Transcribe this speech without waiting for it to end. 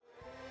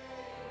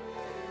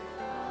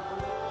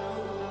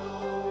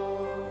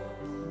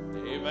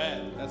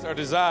Amen. That's our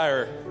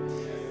desire.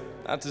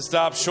 Not to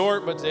stop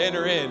short, but to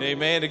enter in.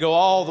 Amen. To go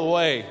all the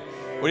way.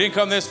 We didn't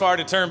come this far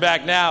to turn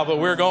back now, but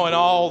we're going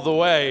all the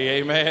way.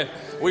 Amen.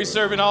 We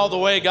serve an all the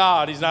way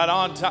God. He's not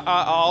on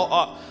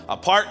a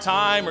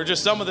part-time or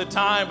just some of the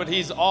time, but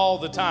He's all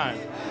the time.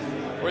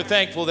 We're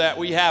thankful that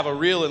we have a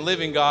real and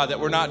living God, that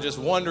we're not just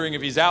wondering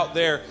if He's out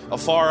there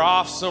afar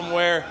off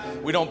somewhere.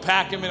 We don't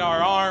pack Him in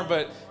our arm,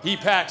 but He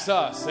packs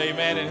us.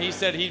 Amen. And He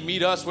said He'd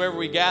meet us wherever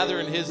we gather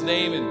in His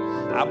name.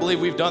 And I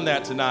believe we've done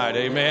that tonight.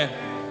 Amen.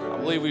 I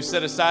believe we've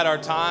set aside our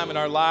time and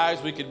our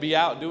lives. We could be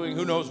out doing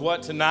who knows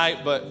what tonight,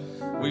 but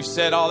we've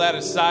set all that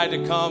aside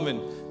to come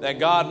and that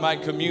God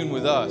might commune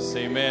with us.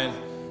 Amen.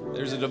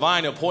 There's a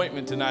divine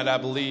appointment tonight, I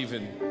believe,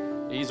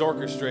 and He's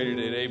orchestrated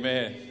it.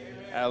 Amen.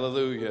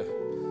 Hallelujah.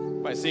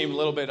 Might seem a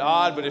little bit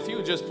odd, but if you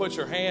would just put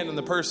your hand on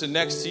the person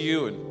next to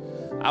you,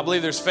 and I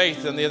believe there's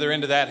faith on the other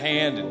end of that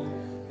hand.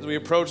 And as we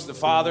approach the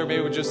Father,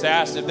 maybe we just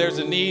ask if there's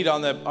a need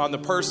on the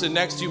person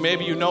next to you.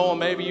 Maybe you know Him,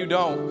 maybe you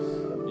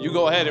don't. You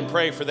go ahead and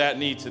pray for that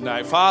need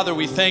tonight. Father,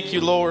 we thank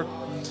You, Lord.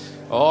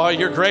 Oh,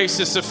 Your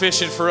grace is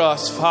sufficient for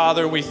us,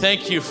 Father. We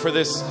thank You for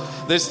this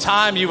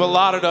time You've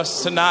allotted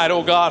us tonight,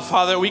 oh God.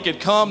 Father, we could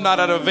come not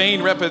out of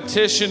vain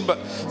repetition, but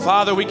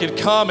Father, we could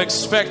come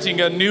expecting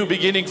a new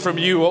beginning from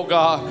You, oh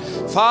God.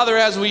 Father,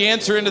 as we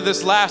enter into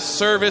this last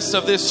service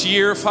of this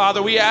year,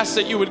 Father, we ask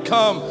that You would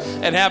come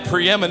and have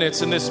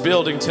preeminence in this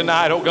building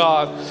tonight, oh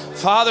God.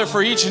 Father,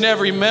 for each and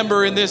every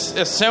member in this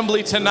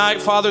assembly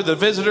tonight, Father, the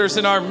visitors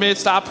in our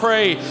midst, I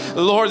pray,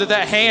 Lord,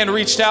 that hand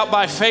reached out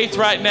by faith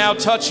right now,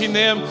 touching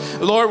them,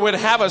 Lord, would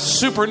have a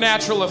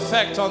supernatural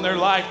effect on their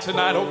life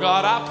tonight, oh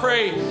God. I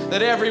pray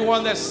that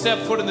everyone that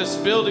stepped foot in this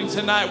building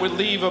tonight would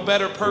leave a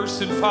better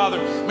person, Father.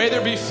 May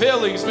there be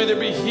fillings, may there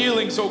be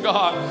healings, oh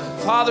God.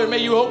 Father, may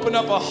You open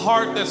up a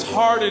heart that's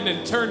hardened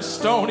and turned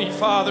stony,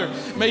 Father.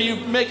 May You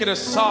make it a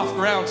soft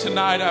ground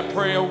tonight, I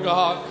pray, oh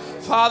God.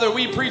 Father,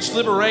 we preach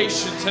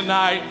liberation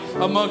tonight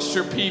amongst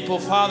Your people,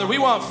 Father. We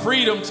want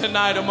freedom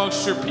tonight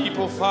amongst Your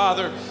people,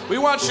 Father. We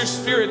want Your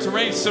Spirit to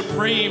reign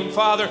supreme,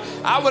 Father.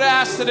 I would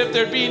ask that if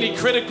there'd be any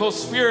critical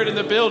spirit in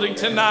the building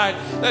tonight,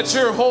 that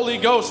Your Holy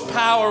Ghost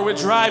power would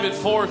drive it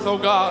forth, oh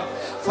God.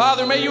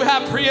 Father, may You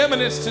have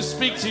preeminence to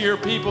speak to Your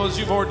people as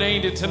You've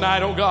ordained it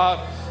tonight, oh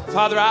God.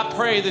 Father, I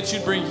pray that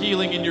You'd bring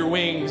healing in Your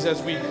wings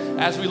as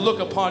we look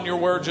upon Your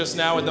word just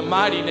now in the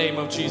mighty name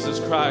of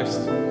Jesus Christ.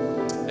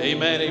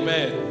 Amen,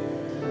 amen.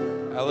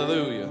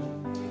 Hallelujah.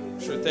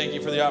 Sure, thank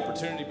You for the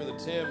opportunity, Brother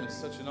Tim. It's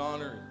such an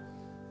honor.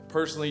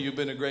 Personally, You've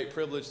been a great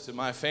privilege to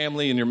my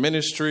family and your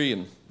ministry,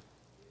 and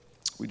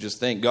we just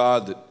thank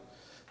God that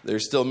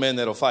there's still men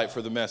that'll fight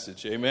for the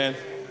message. Amen.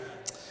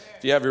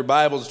 If you have your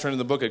Bibles, turn to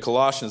the book of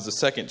Colossians, the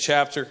 2nd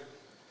chapter,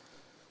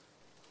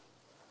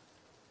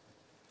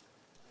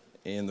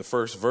 and the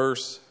first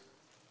verse.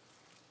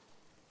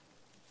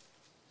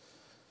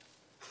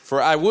 For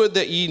I would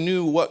that ye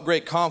knew what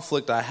great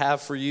conflict I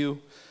have for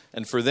you,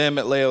 and for them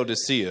at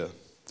Laodicea,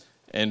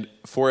 and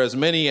for as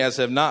many as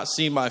have not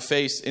seen my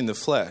face in the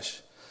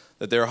flesh,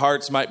 that their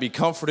hearts might be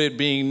comforted,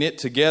 being knit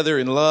together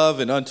in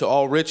love, and unto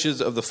all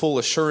riches of the full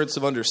assurance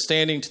of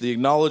understanding, to the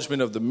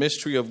acknowledgement of the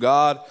mystery of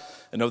God,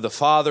 and of the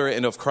Father,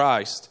 and of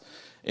Christ,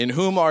 in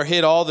whom are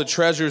hid all the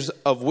treasures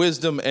of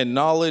wisdom and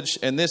knowledge.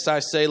 And this I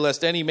say,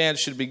 lest any man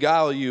should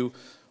beguile you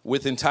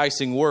with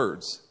enticing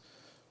words.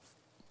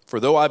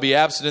 For though I be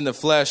absent in the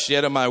flesh,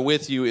 yet am I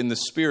with you in the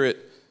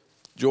spirit,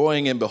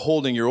 joying in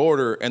beholding your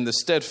order and the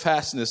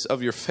steadfastness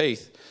of your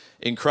faith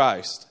in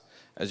Christ.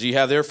 As ye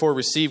have therefore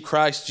received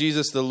Christ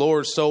Jesus the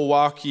Lord, so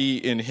walk ye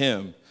in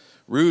Him,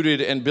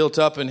 rooted and built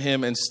up in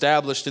Him, and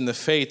established in the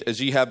faith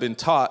as ye have been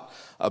taught,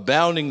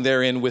 abounding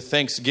therein with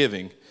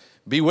thanksgiving.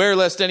 Beware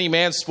lest any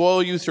man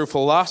spoil you through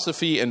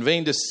philosophy and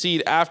vain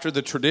deceit, after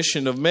the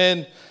tradition of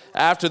men,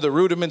 after the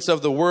rudiments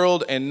of the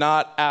world, and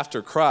not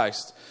after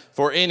Christ.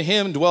 For in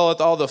Him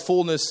dwelleth all the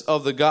fullness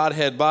of the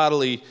Godhead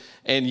bodily,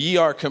 and ye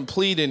are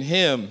complete in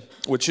Him,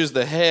 which is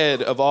the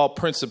head of all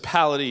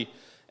principality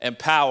and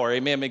power.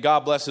 Amen. May God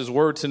bless His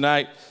word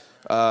tonight.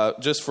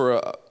 Just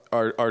for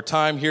our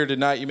time here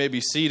tonight, you may be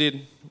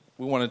seated.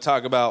 We want to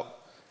talk about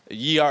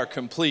ye are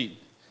complete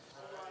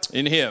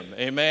in Him.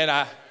 Amen.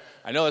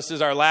 I know this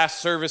is our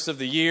last service of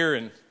the year,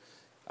 and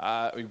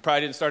we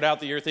probably didn't start out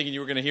the year thinking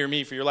you were going to hear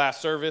me for your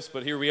last service,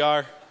 but here we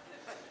are.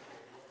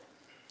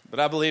 But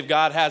I believe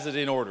God has it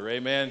in order.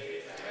 Amen.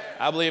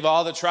 I believe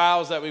all the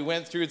trials that we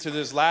went through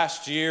this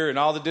last year, and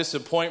all the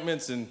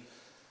disappointments, and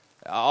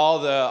all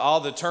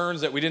the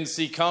turns that we didn't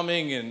see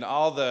coming, and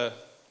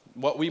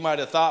what we might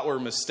have thought were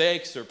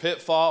mistakes or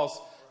pitfalls,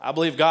 I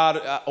believe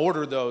God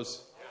ordered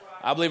those.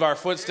 I believe our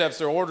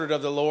footsteps are ordered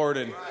of the Lord,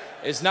 and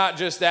it's not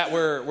just that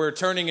we're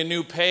turning a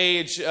new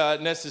page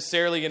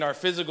necessarily in our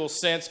physical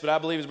sense, but I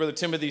believe, as Brother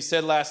Timothy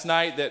said last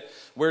night, that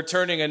we're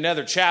turning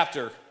another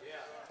chapter,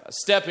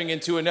 stepping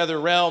into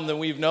another realm than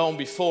we've known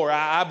before.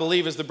 I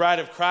believe as the bride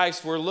of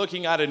Christ, we're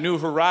looking at a new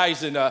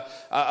horizon,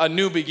 a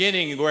new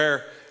beginning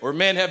where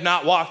men have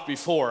not walked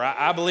before.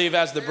 I believe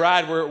as the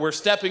bride, we're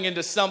stepping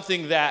into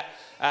something that,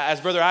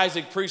 as Brother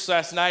Isaac preached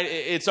last night,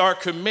 it's our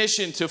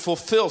commission to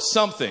fulfill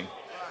something.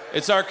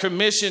 It's our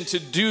commission to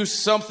do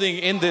something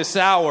in this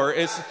hour.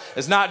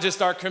 It's not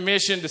just our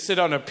commission to sit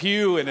on a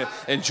pew and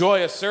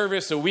enjoy a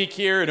service a week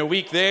here and a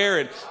week there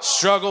and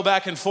struggle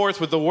back and forth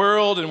with the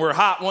world, and we're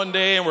hot one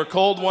day and we're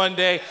cold one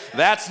day.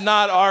 That's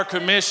not our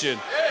commission.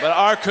 But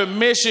our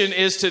commission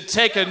is to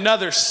take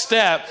another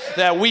step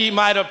that we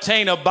might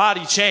obtain a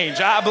body change.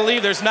 I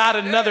believe there's not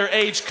another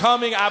age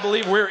coming. I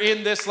believe we're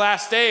in this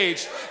last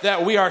age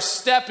that we are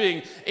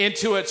stepping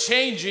into a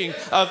changing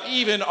of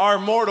even our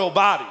mortal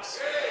bodies.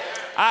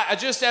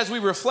 Just as we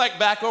reflect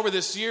back over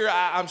this year,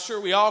 I'm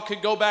sure we all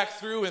could go back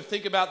through and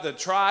think about the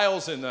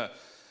trials and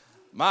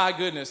my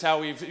goodness, how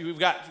we've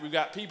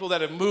got people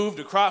that have moved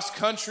across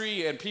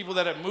country and people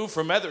that have moved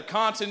from other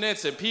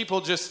continents, and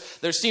people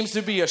there seems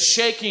to be a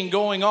shaking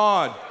going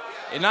on.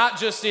 And not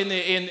just in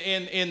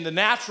the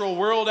natural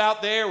world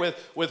out there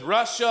with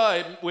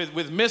Russia and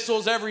with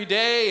missiles every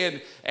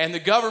day and the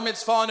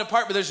government's falling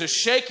apart, but there's a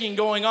shaking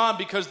going on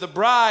because the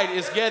bride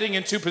is getting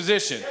into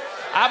position.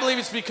 I believe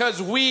it's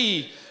because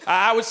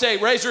I would say,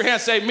 raise your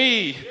hand, say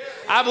me.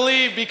 I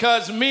believe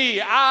because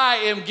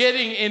I am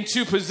getting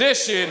into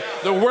position,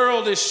 the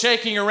world is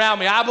shaking around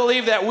me. I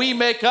believe that we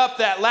make up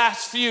that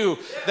last few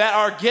that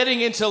are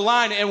getting into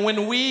line. And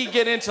when we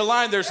get into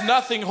line, there's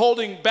nothing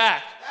holding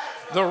back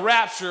the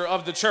rapture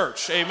of the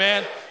church.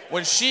 Amen.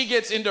 When she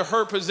gets into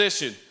her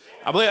position,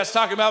 I believe that's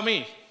talking about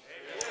me.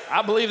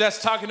 I believe that's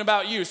talking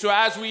about you. So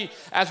as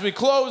we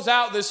close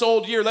out this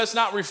old year, let's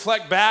not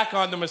reflect back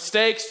on the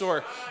mistakes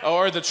or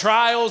the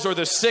trials or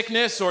the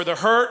sickness or the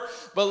hurt,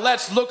 but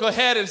let's look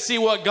ahead and see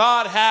what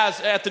God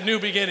has at the new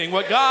beginning,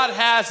 what God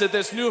has at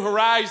this new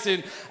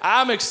horizon.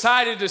 I'm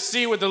excited to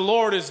see what the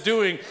Lord is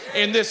doing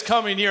in this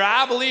coming year.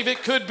 I believe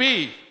it could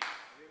be.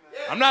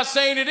 I'm not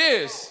saying it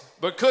is,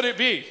 but could it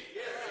be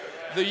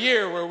the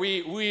year where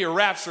we are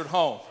raptured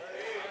home?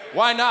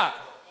 Why not?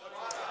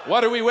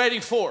 What are we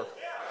waiting for?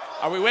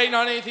 Are we waiting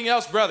on anything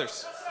else,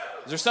 brothers?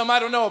 Is there something I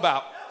don't know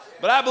about?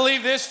 But I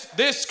believe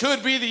this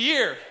could be the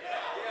year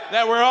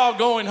that we're all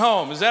going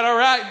home. Is that all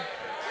right?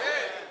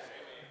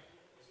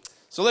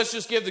 So let's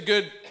just give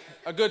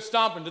a good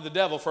stomping to the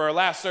devil for our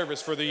last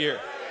service for the year.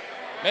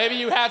 Maybe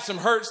you had some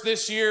hurts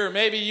this year, or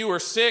maybe you were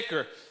sick,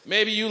 or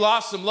maybe you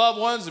lost some loved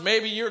ones, or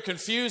maybe you're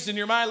confused in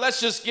your mind.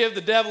 Let's just give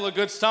the devil a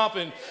good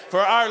stomping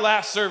for our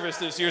last service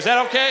this year. Is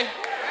that okay?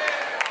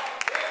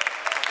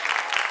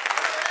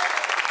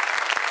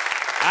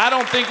 I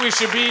don't think we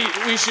should be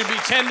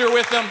tender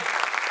with him.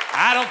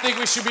 I don't think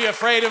we should be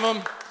afraid of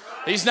him.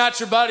 He's not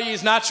your buddy.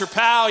 He's not your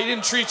pal. He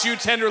didn't treat you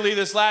tenderly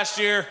this last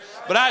year.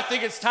 But I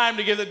think it's time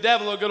to give the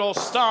devil a good old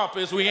stomp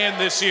as we end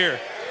this year.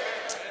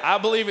 I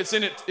believe it's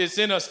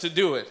in us to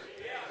do it.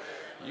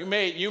 You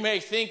may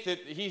think that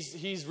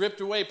he's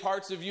ripped away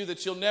parts of you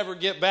that you'll never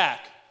get back,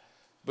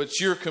 but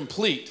you're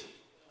complete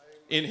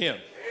in him.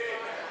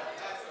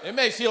 It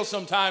may feel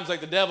sometimes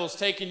like the devil's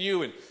taking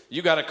you and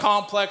you got a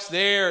complex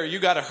there, or you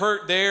got a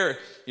hurt there.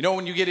 You know,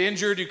 when you get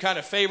injured, you kind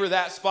of favor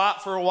that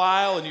spot for a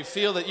while and you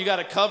feel that you got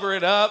to cover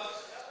it up.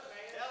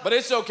 But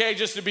it's okay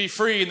just to be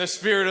free in the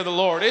Spirit of the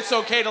Lord. It's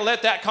okay to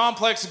let that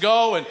complex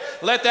go and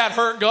let that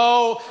hurt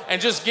go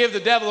and just give the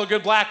devil a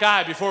good black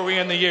eye before we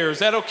end the year. Is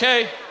that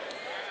okay?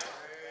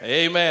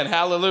 Amen.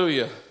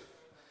 Hallelujah.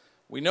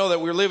 We know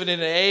that we're living in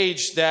an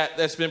age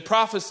that's been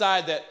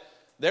prophesied that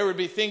there would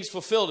be things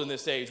fulfilled in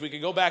this age. We could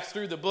go back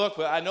through the book,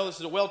 but I know this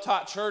is a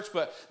well-taught church,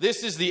 but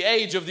this is the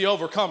age of the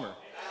overcomer.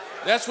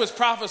 That's what's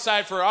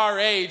prophesied for our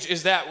age,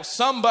 is that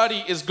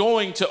somebody is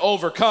going to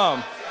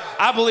overcome.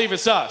 I believe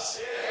it's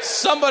us.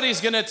 Somebody's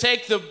going to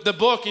take the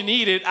book and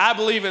eat it. I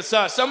believe it's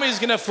us. Somebody's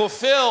going to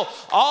fulfill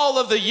all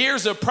of the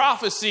years of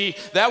prophecy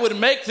that would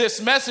make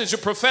this message a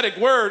prophetic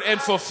word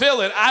and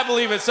fulfill it. I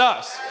believe it's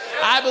us.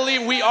 I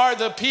believe we are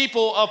the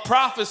people of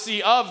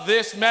prophecy of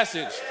this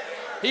message.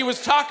 He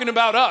was talking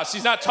about us.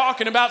 He's not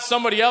talking about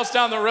somebody else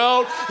down the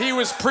road. He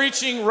was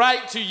preaching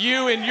right to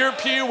you in your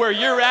pew, where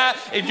you're at,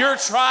 in your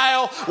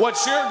trial, what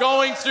you're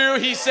going through.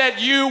 He said,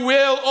 you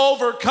will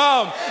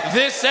overcome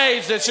this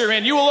age that you're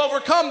in. You will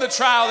overcome the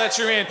trial that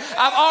you're in.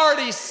 I've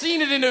already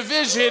seen it in a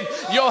vision.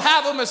 You'll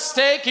have a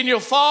mistake and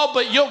you'll fall,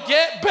 but you'll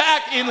get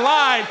back in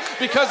line,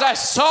 because I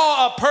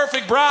saw a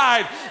perfect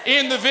bride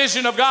in the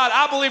vision of God.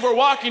 I believe we're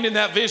walking in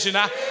that vision.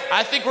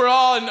 I think we're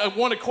all in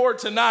one accord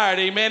tonight.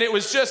 Amen. It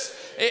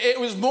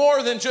was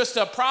more than just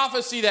a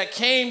prophecy that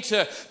came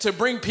to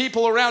bring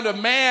people around a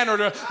man, or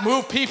to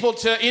move people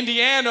to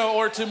Indiana,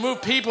 or to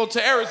move people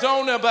to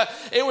Arizona, but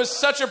it was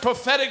such a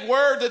prophetic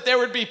word that there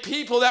would be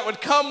people that would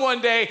come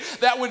one day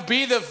that would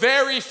be the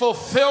very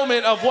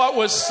fulfillment of what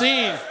was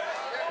seen.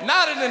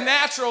 Not in a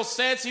natural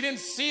sense. He didn't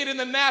see it in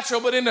the natural,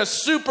 but in a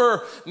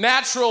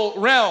supernatural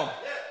realm.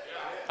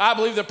 I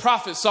believe the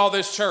prophet saw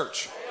this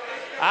church.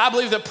 I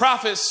believe the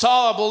prophet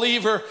saw a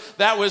believer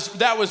that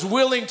was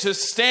willing to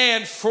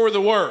stand for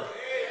the word.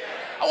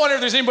 I wonder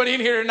if there's anybody in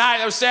here tonight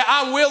that would say,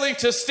 I'm willing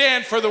to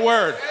stand for the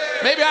word.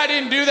 Maybe I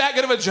didn't do that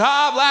good of a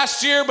job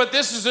last year, but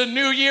this is a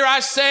new year. I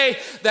say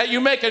that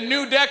you make a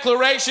new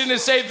declaration and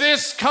say,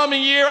 this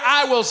coming year,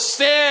 I will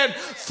stand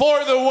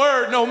for the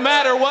word. No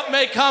matter what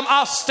may come,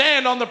 I'll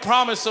stand on the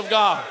promise of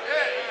God.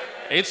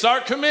 It's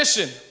our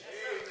commission.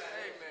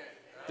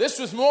 This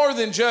was more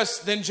than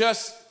just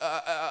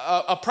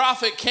a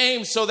prophet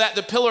came so that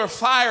the pillar of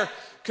fire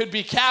could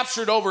be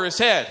captured over his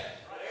head.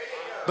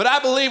 But I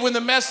believe when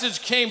the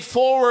message came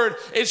forward,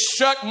 it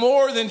struck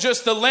more than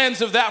just the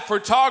lens of that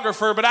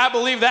photographer, but I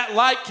believe that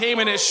light came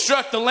and it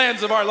struck the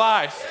lens of our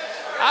life.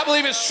 I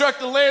believe it struck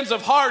the lens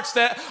of hearts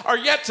that are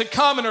yet to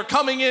come and are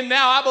coming in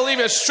now. I believe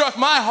it struck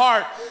my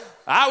heart.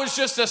 I was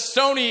just a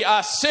stony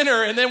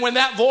sinner, and then when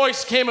that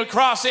voice came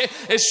across, it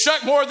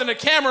struck more than a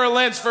camera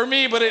lens for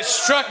me, but it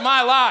struck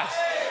my life.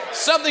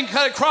 Something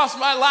cut across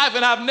my life,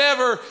 and I've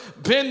never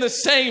been the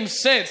same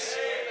since.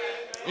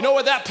 You know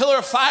what that pillar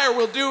of fire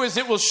will do is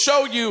it will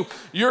show you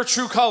your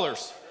true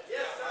colors.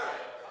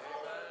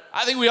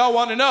 I think we all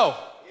want to know.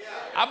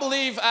 I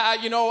believe,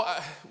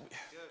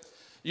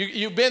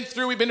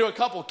 we've been to a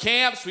couple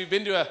camps. We've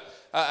been to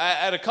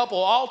at a couple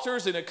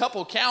altars and a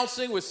couple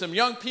counseling with some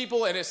young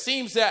people. And it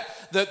seems that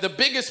the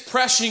biggest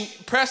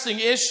pressing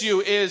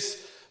issue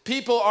is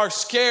people are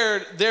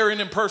scared they're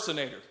an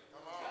impersonator.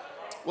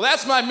 Well,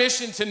 that's my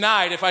mission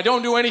tonight, if I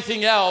don't do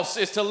anything else,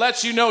 is to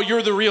let you know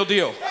you're the real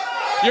deal.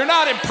 You're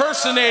not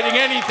impersonating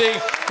anything,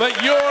 but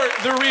you're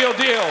the real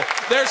deal.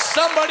 There's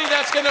somebody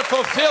that's going to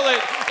fulfill it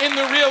in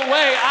the real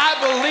way. I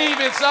believe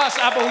it's us.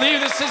 I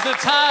believe this is the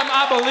time.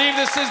 I believe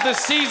this is the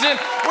season.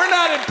 We're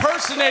not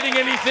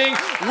impersonating anything.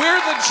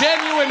 We're the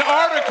genuine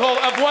article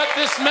of what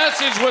this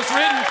message was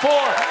written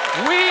for.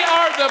 We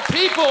are the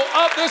people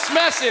of this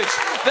message.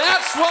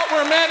 That's what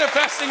we're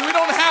manifesting. We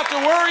don't have to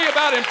worry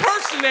about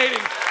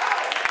impersonating,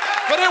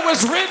 but it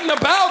was written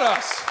about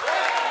us.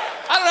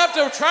 I don't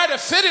have to try to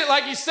fit it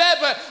like he said,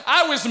 but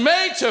I was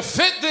made to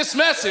fit this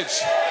message.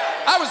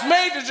 I was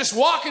made to just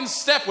walk in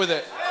step with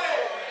it.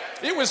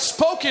 It was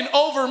spoken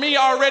over me,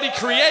 already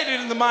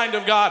created in the mind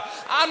of God.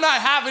 I'm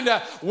not having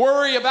to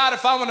worry about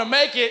if I'm going to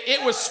make it.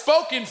 It was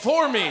spoken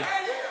for me.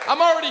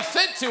 I'm already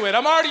fit to it.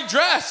 I'm already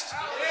dressed.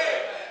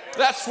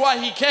 That's why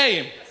he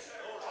came.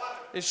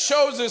 It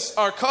shows us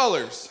our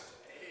colors.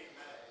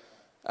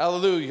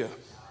 Hallelujah.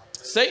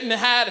 Satan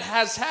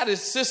has had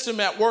his system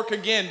at work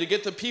again to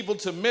get the people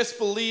to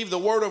misbelieve the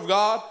word of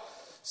God,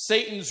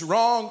 Satan's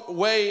wrong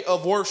way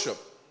of worship.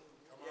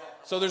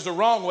 So there's a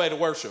wrong way to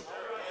worship.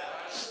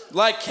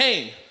 Like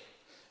Cain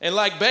and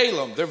like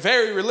Balaam, they're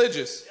very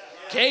religious.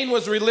 Cain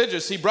was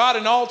religious. He brought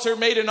an altar,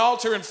 made an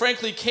altar, and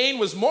frankly, Cain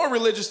was more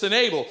religious than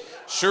Abel.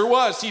 Sure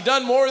was. He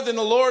done more than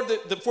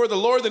for the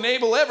Lord than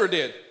Abel ever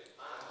did.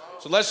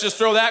 So let's just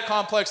throw that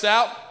complex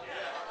out.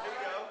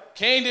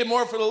 Cain did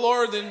more for the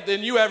Lord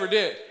than you ever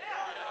did.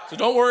 So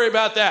don't worry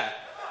about that.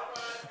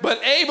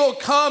 But Abel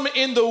come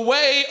in the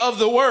way of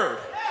the word.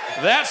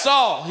 That's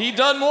all. He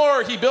done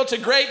more. He built a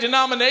great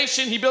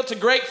denomination. He built a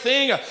great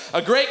thing,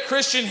 a great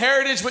Christian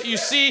heritage. But you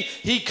see,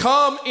 he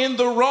come in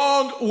the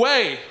wrong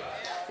way.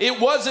 It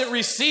wasn't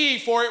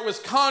received, for it was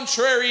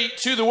contrary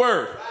to the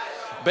word.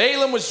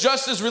 Balaam was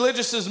just as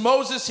religious as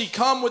Moses. He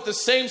come with the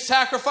same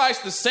sacrifice,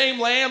 the same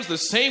lambs, the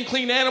same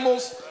clean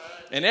animals,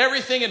 and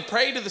everything, and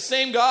prayed to the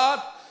same God,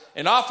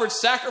 and offered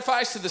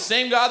sacrifice to the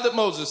same God that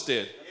Moses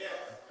did.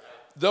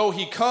 Though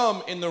he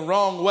come in the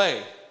wrong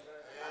way,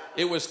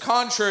 it was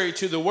contrary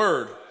to the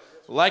word,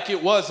 like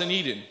it was in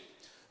Eden.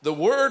 The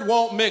word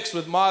won't mix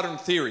with modern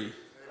theory.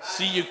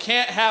 See, you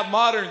can't have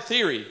modern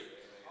theory.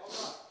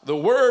 The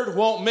word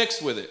won't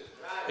mix with it.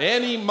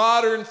 Any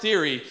modern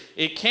theory,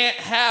 it can't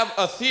have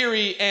a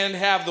theory and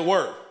have the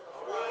word.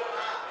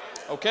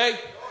 Okay?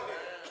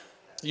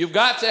 You've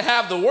got to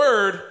have the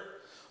word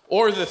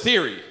or the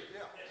theory.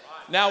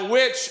 Now,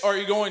 which are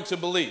you going to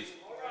believe?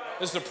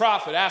 This is the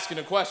prophet asking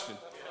a question.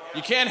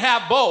 You can't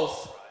have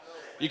both.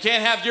 You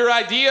can't have your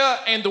idea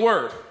and the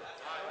word.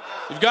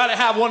 You've got to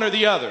have one or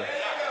the other.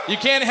 You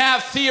can't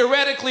have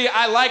theoretically,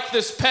 I like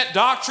this pet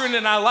doctrine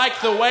and I like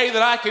the way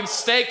that I can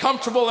stay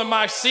comfortable in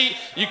my seat.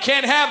 You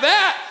can't have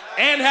that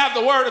and have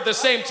the word at the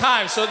same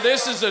time. So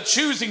this is a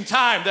choosing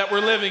time that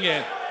we're living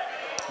in.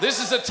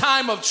 This is a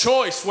time of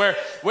choice where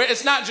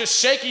it's not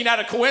just shaking out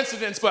of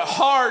coincidence, but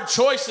hard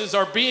choices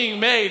are being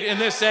made in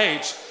this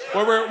age.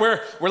 Where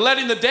we're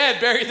letting the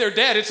dead bury their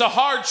dead. It's a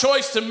hard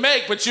choice to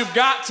make, but you've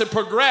got to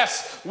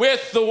progress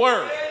with the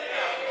word.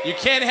 You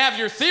can't have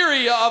your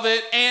theory of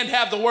it and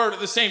have the word at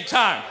the same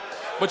time.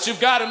 But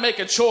you've got to make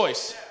a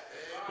choice.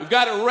 We've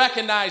got to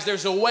recognize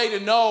there's a way to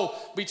know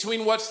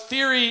between what's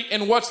theory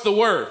and what's the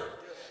word.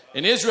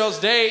 In Israel's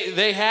day,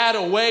 they had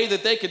a way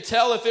that they could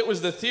tell if it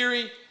was the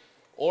theory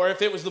or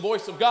if it was the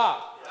voice of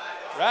God.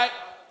 Right?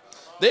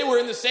 They were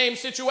in the same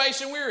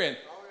situation we're in.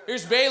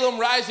 Here's Balaam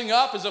rising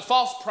up as a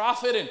false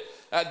prophet,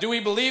 and do we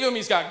believe him?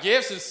 He's got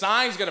gifts and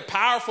signs. He's got a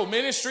powerful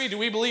ministry. Do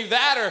we believe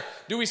that, or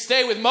do we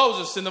stay with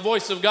Moses and the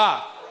voice of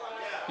God?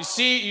 You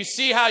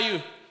see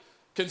how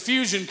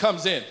confusion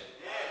comes in,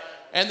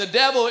 and the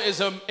devil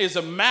is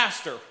a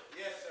master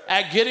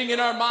at getting in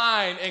our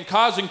mind and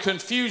causing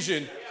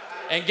confusion,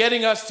 and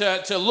getting us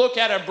to look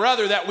at a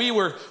brother that we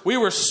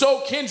were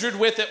so kindred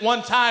with at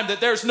one time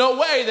that there's no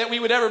way that we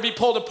would ever be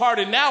pulled apart,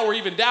 and now we're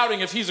even doubting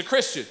if he's a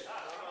Christian.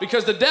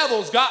 Because the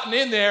devil's gotten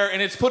in there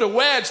and it's put a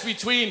wedge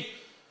between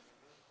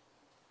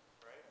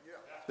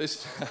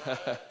This,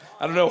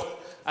 I don't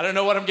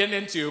know what I'm getting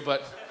into,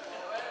 but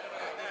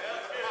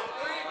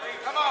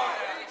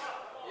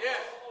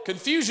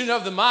confusion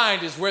of the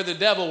mind is where the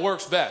devil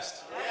works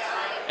best.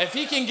 If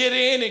he can get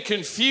in and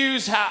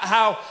confuse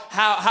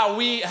how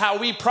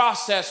we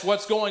process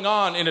what's going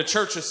on in a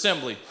church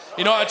assembly.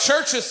 You know, a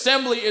church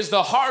assembly is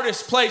the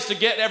hardest place to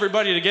get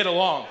everybody to get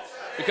along.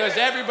 Because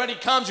everybody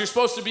comes, you're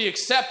supposed to be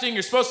accepting,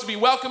 you're supposed to be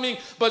welcoming,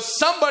 but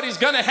somebody's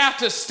going to have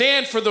to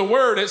stand for the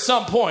word at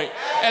some point.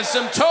 And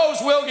some toes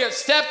will get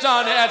stepped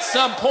on at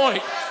some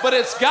point. But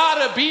it's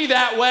got to be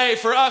that way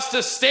for us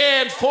to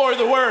stand for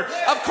the word.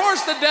 Of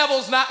course the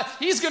devil's not,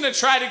 he's going to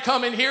try to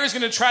come in here, he's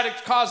going to try to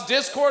cause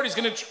discord, he's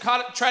going to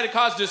try to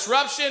cause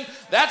disruption.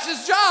 That's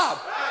his job.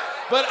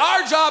 But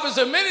our job as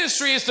a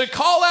ministry is to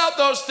call out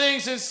those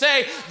things and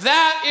say,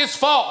 that is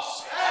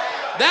false.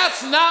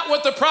 That's not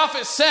what the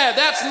prophet said.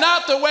 That's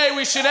not the way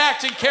we should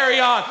act and carry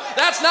on.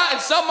 That's not,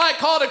 and some might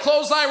call it a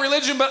clothesline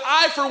religion, but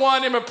I, for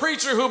one, am a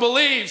preacher who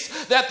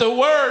believes that the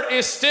word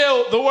is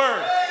still the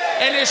word.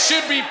 And it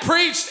should be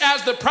preached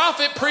as the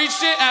prophet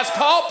preached it, as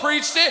Paul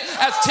preached it,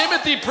 as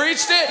Timothy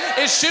preached it.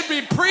 It should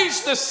be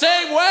preached the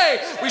same way.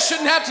 We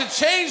shouldn't have to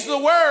change the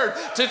word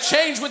to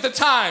change with the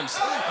times.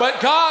 But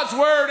God's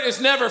word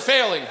is never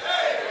failing.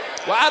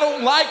 Well, I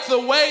don't like the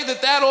way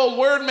that old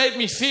word made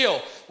me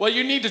feel. Well,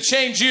 you need to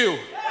change you.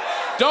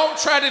 Don't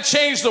try to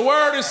change the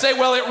word and say,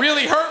 well, it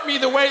really hurt me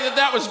the way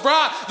that was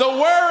brought. The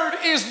word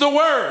is the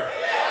word.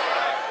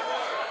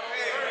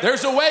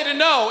 There's a way to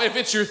know if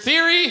it's your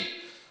theory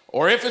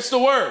or if it's the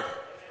word.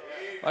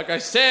 Like I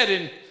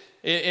said,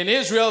 in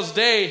Israel's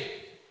day,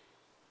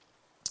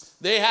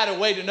 they had a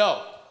way to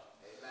know.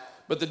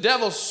 But the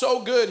devil's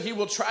so good, he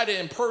will try to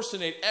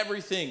impersonate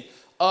everything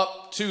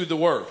up to the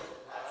word.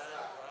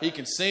 He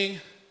can sing,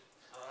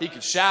 he can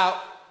shout,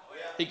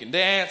 he can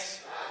dance.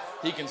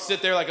 He can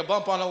sit there like a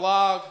bump on a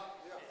log.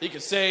 He can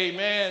say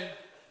amen.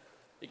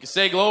 He can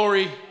say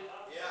glory.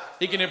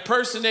 He can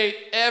impersonate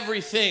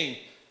everything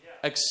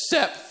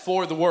except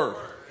for the word.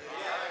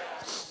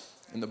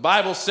 And the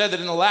Bible said that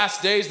in the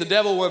last days, the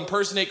devil will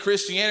impersonate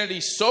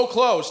Christianity so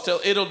close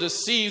till it'll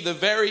deceive the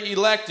very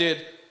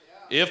elected,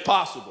 if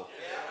possible.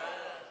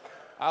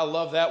 I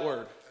love that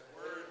word.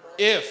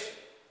 If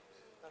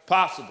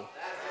possible.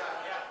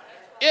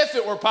 If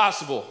it were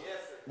possible,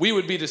 we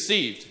would be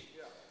deceived.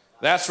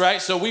 That's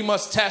right. So we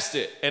must test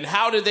it. And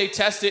how did they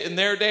test it in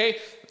their day?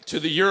 To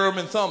the Urim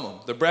and Thummim,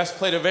 the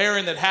breastplate of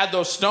Aaron that had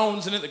those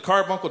stones in it, the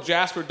carbuncle,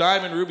 jasper,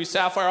 diamond, ruby,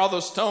 sapphire, all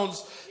those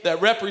stones that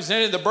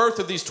represented the birth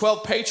of these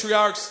 12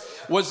 patriarchs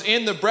was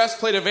in the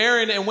breastplate of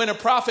Aaron. And when a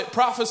prophet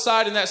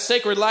prophesied and that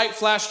sacred light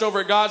flashed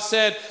over it, God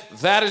said,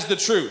 that is the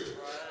truth.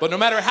 But no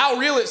matter how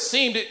real it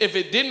seemed, if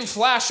it didn't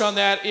flash on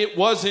that, it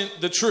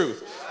wasn't the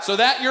truth. So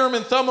that Urim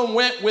and Thummim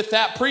went with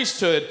that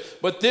priesthood.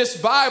 But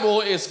this Bible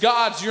is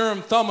God's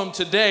Urim Thummim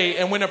today.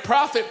 And when a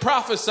prophet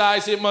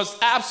prophesies, it must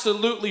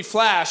absolutely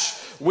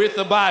flash with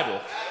the Bible.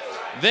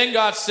 Then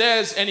God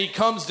says, and he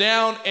comes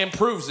down and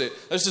proves it.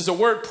 This is a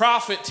word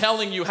prophet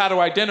telling you how to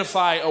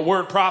identify a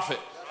word prophet.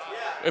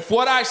 If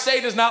what I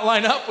say does not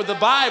line up with the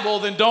Bible,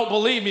 then don't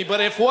believe me.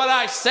 But if what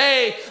I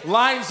say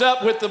lines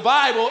up with the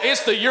Bible,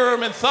 it's the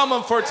Urim and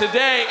Thummim for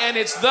today. And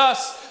it's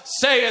thus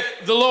saith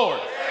the Lord.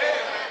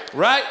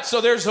 Right?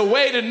 So there's a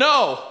way to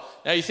know.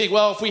 Now you think,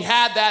 well, if we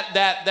had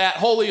that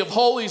Holy of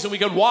Holies and we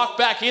could walk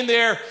back in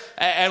there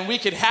and we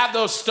could have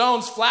those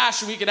stones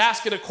flash and we could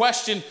ask it a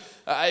question,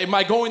 am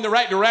I going the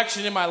right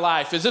direction in my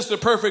life? Is this the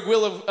perfect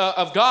will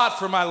of God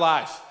for my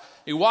life?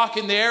 You walk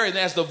in there and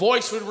as the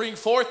voice would ring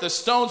forth, the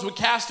stones would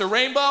cast a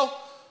rainbow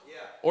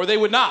or they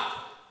would not.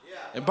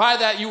 And by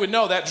that you would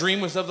know that dream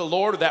was of the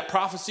Lord or that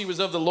prophecy was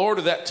of the Lord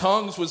or that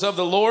tongues was of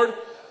the Lord.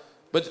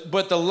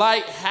 But the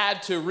light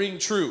had to ring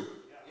true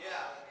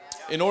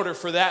in order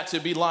for that to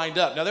be lined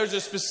up. Now, there's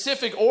a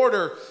specific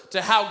order to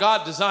how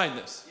God designed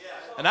this.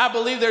 And I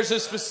believe there's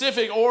a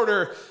specific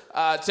order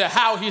to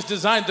how he's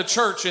designed the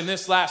church in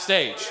this last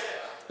age.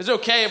 It's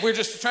okay if we're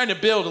just trying to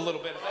build a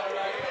little bit. Is that all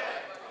right?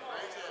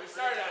 We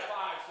started at 5,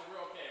 so we're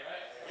okay,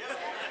 right?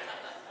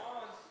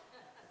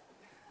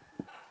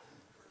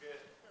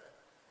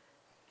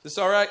 Is this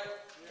all right?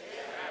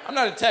 I'm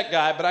not a tech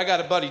guy, but I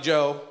got a buddy,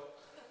 Joe,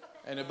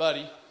 and a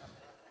buddy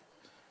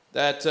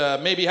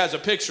that maybe has a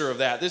picture of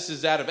that. This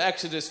is out of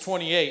Exodus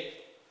 28.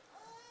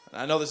 And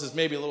I know this is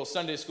maybe a little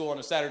Sunday school on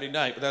a Saturday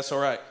night, but that's all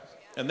right.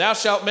 And thou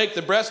shalt make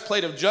the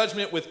breastplate of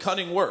judgment with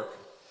cunning work.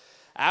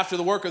 After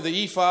the work of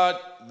the ephod,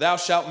 thou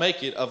shalt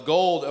make it. Of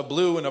gold, of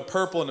blue, and of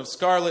purple, and of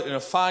scarlet, and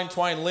of fine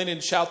twined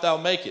linen shalt thou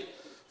make it.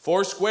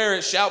 4 square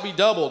it shall be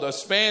doubled. A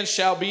span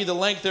shall be the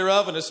length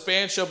thereof, and a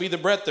span shall be the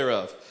breadth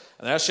thereof.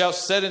 And thou shalt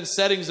set in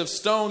settings of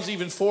stones,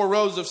 even 4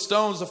 rows of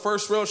stones. The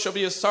first row shall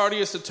be a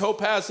sardius, a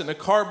topaz, and a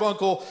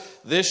carbuncle.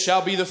 This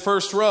shall be the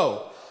first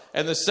row.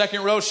 And the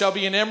second row shall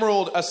be an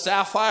emerald, a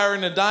sapphire,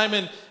 and a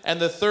diamond. And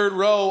the third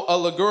row, a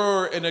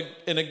ligure, and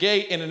an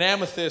agate, and an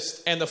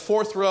amethyst. And the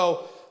fourth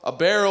row, a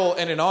beryl,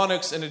 and an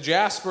onyx, and a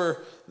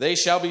jasper. They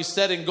shall be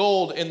set in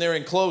gold in their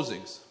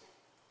enclosings.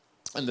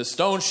 And the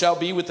stones shall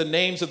be with the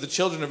names of the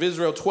children of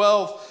Israel,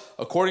 12.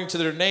 according to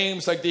their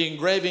names, like the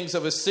engravings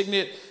of a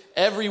signet.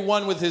 Every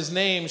one with his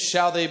name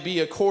shall they be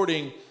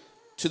according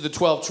to the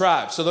 12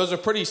 tribes. So those are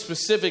pretty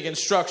specific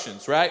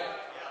instructions, right?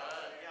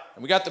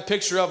 And we got the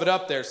picture of it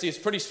up there. See, it's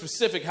pretty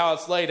specific how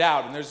it's laid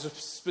out. And there's a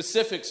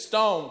specific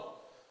stone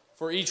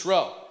for each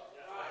row.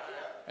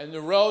 And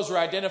the rows were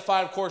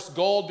identified, of course,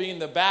 gold being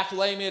the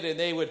backlayment. And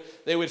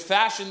they would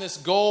fashion this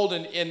gold.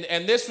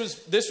 And this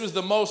was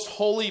the most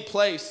holy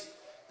place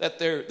that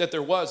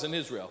there was in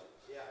Israel.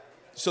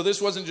 So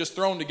this wasn't just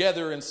thrown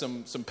together and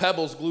some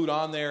pebbles glued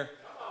on there.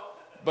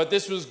 But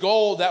this was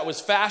gold that was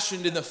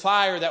fashioned in the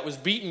fire, that was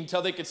beaten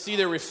until they could see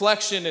their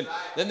reflection. And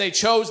then they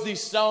chose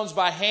these stones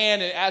by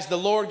hand. And as the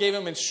Lord gave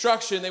them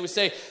instruction, they would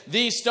say,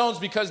 these stones,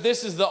 because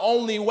this is the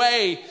only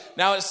way.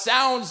 Now, it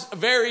sounds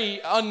very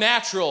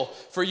unnatural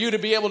for you to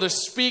be able to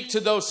speak to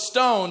those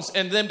stones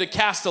and them to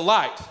cast a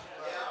light.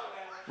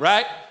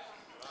 Right?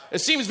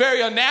 It seems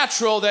very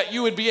unnatural that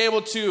you would be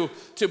able to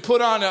put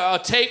on a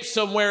tape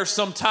somewhere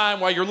sometime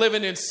while you're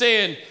living in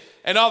sin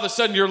and all of a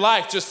sudden your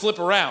life just flip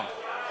around.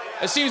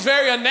 It seems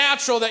very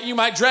unnatural that you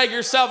might drag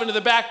yourself into the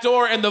back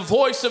door and the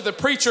voice of the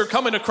preacher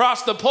coming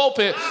across the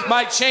pulpit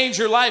might change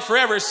your life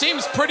forever. It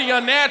seems pretty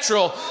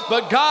unnatural,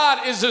 but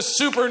God is a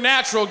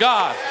supernatural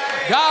God.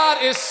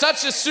 God is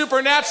such a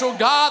supernatural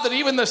God that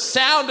even the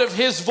sound of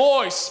his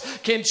voice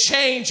can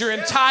change your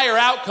entire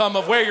outcome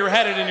of where you're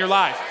headed in your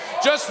life.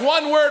 Just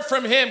one word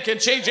from him can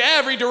change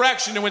every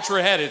direction in which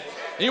we're headed.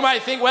 And you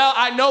might think, well,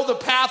 I know the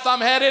path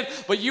I'm headed,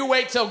 but you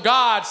wait till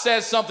God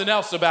says something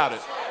else about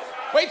it.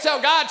 Wait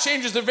till God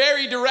changes the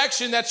very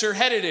direction that you're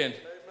headed in.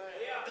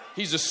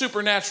 He's a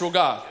supernatural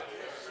God.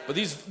 But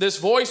this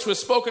voice was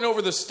spoken over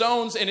the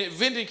stones, and it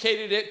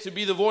vindicated it to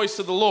be the voice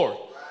of the Lord.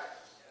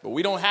 But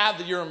we don't have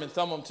the Urim and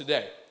Thummim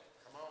today.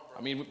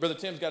 I mean, Brother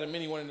Tim's got a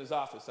mini one in his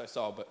office, I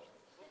saw, but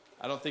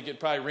I don't think it'd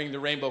probably ring the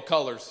rainbow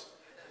colors.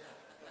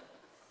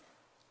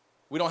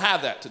 We don't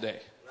have that today.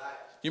 Can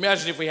you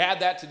imagine if we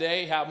had that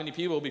today, how many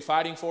people would be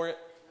fighting for it?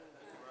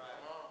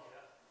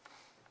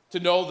 To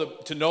know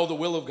the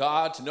will of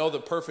God, to know the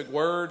perfect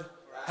word.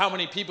 How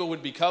many people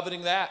would be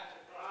coveting that?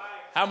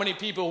 How many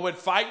people would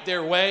fight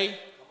their way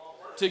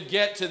to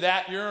get to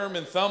that Urim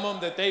and Thummim,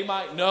 that they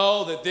might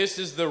know that this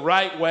is the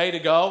right way to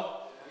go?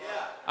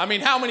 I mean,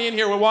 how many in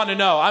here would want to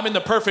know? I'm in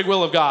the perfect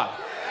will of God.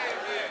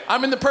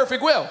 I'm in the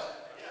perfect will.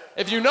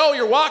 If you know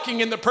you're walking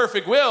in the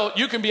perfect will,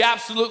 you can be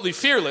absolutely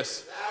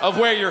fearless of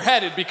where you're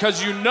headed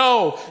because you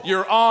know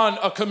you're on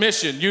a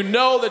commission. You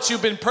know that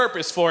you've been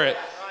purposed for it.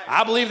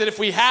 I believe that if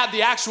we had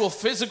the actual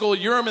physical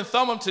Urim and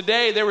Thummim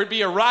today, there would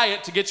be a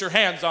riot to get your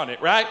hands on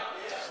it, right?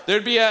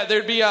 There'd be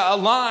a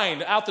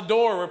line out the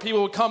door where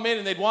people would come in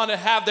and they'd want to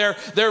have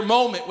their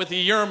moment with the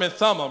Urim and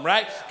Thummim,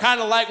 right? Kind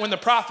of like when the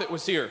prophet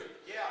was here.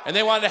 And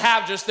they wanted to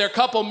have just their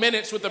couple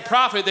minutes with the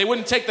prophet. They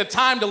wouldn't take the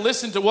time to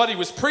listen to what he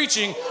was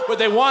preaching, but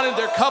they wanted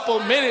their couple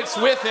minutes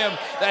with him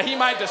that he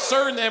might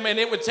discern them and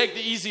it would take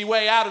the easy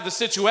way out of the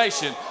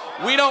situation.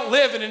 We don't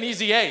live in an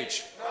easy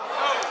age.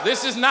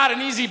 This is not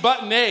an easy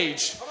button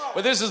age.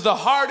 But this is the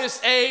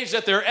hardest age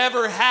that there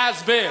ever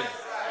has been.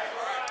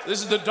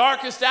 This is the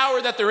darkest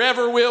hour that there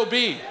ever will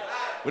be.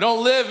 We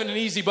don't live in an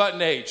easy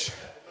button age.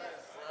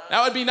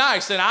 That would be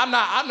nice. And I'm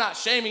not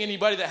shaming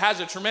anybody that has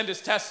a tremendous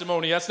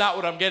testimony. That's not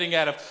what I'm getting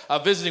at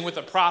of visiting with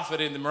a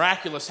prophet and the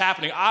miraculous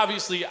happening.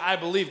 Obviously, I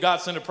believe God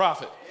sent a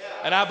prophet.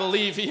 And I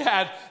believe he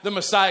had the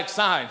Messiah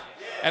sign.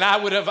 And I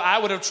would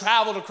have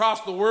traveled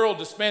across the world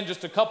to spend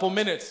just a couple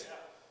minutes.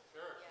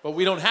 But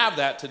we don't have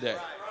that today.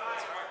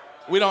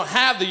 We don't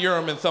have the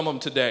Urim and Thummim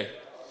today.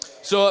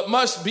 So it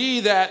must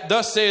be that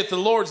thus saith the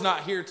Lord's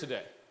not here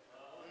today.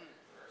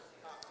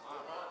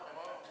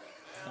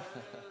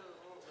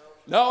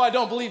 No, I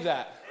don't believe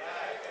that.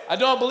 I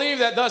don't believe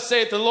that thus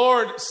saith the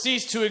Lord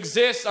ceased to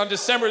exist on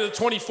December the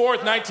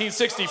 24th,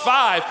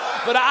 1965.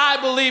 But I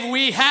believe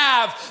we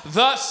have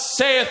thus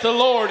saith the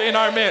Lord in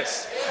our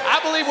midst.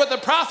 I believe what the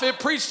prophet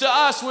preached to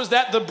us was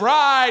that the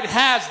bride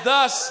has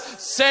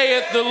thus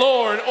saith the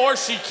Lord, or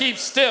she keeps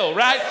still,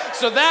 right?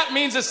 So that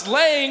means it's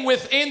laying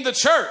within the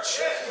church.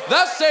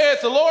 Thus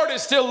saith the Lord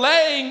is still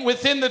laying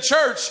within the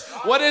church.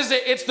 What is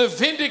it? It's the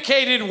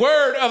vindicated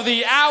word of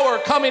the hour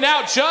coming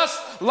out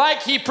just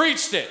like he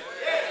preached it.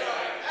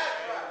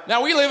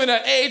 Now, we live in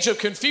an age of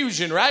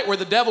confusion, right? Where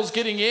the devil's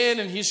getting in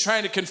and he's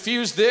trying to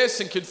confuse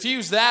this and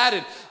confuse that.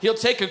 And he'll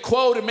take a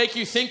quote and make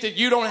you think that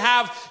you don't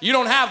have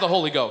the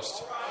Holy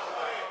Ghost.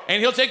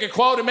 And he'll take a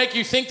quote and make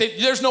you think that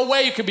there's no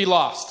way you could be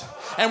lost.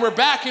 And we're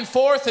back and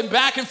forth,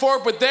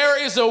 but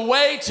there is a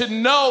way to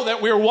know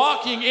that we're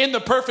walking in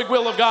the perfect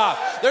will of God.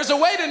 There's a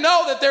way to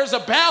know that there's a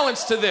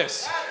balance to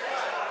this.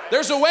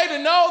 There's a way to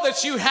know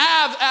that you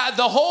have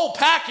the whole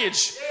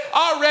package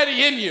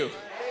already in you.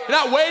 You're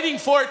not waiting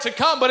for it to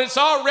come, but it's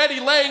already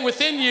laying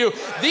within you.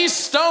 These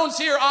stones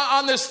here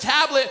on this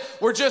tablet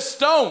were just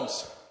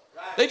stones.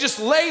 They just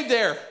laid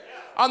there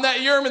on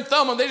that Urim and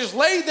Thummim. They just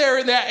laid there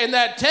in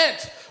that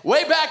tent,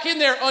 way back in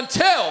there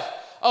until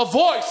a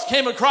voice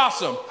came across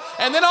them.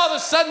 And then all of a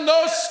sudden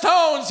those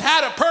stones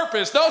had a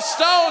purpose. Those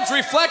stones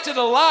reflected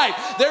a light.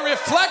 They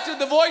reflected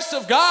the voice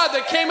of God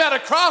that came out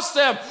across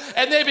them,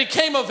 and they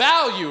became of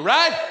value,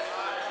 right?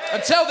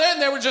 Until then,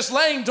 they were just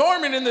laying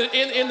dormant in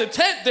the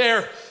tent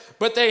there,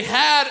 but they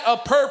had a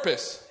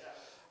purpose.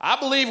 I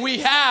believe we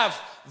have,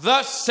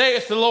 thus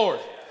saith the Lord.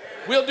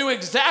 We'll do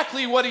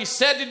exactly what he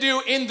said to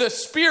do in the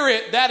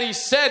spirit that he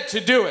said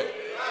to do it.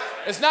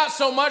 It's not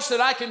so much that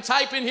I can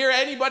type in here.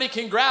 Anybody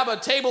can grab a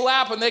table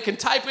app and they can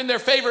type in their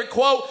favorite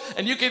quote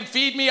and you can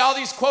feed me all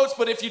these quotes.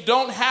 But if you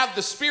don't have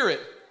the spirit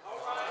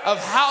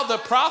of how the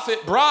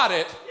prophet brought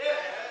it,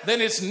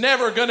 then it's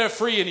never going to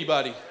free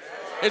anybody.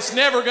 It's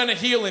never going to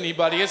heal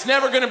anybody. It's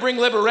never going to bring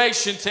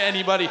liberation to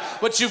anybody.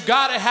 But you've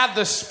got to have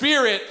the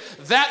spirit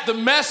that the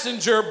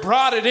messenger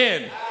brought it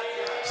in.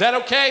 Is that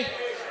okay?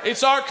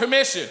 It's our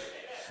commission.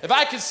 If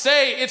I could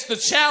say, it's the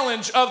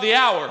challenge of the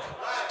hour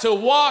to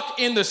walk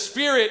in the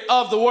spirit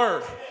of the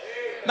word.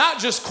 Not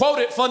just quote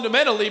it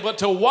fundamentally, but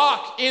to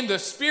walk in the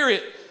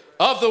spirit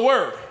of the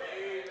word.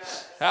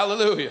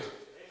 Hallelujah.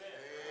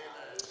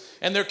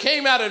 And there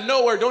came out of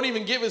nowhere, don't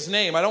even give his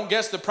name. I don't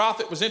guess the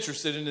prophet was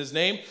interested in his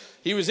name.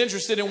 He was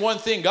interested in one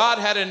thing. God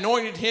had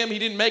anointed him. He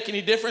didn't make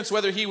any difference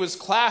whether he was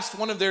classed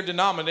one of their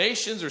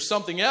denominations or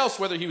something else,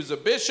 whether he was a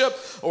bishop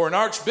or an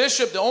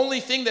archbishop. The only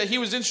thing that he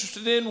was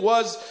interested in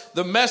was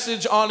the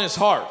message on his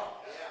heart.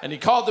 And he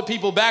called the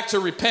people back to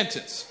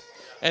repentance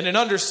and an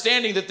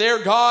understanding that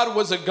their God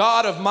was a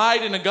God of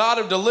might and a God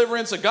of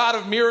deliverance, a God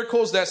of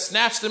miracles that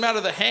snatched them out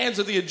of the hands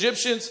of the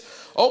Egyptians,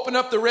 opened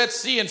up the Red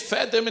Sea and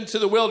fed them into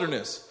the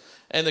wilderness.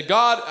 And a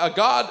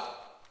God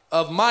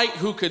of might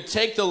who could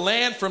take the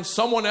land from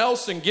someone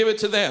else and give it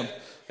to them.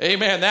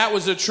 Amen. That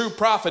was a true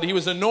prophet. He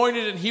was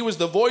anointed and he was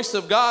the voice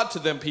of God to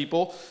them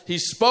people. He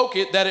spoke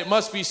it that it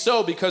must be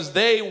so because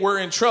they were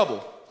in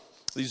trouble.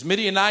 These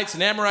Midianites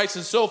and Amorites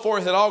and so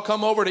forth had all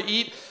come over to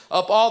eat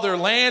up all their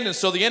land. And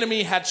so the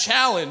enemy had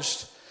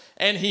challenged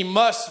and he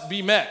must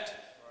be met.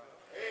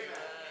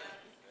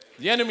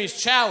 The enemy's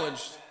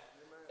challenged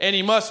and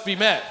he must be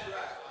met.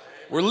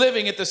 We're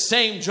living at the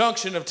same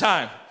junction of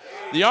time.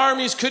 The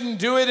armies couldn't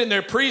do it, and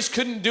their priests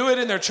couldn't do it,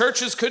 and their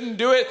churches couldn't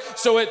do it.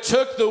 So it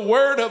took the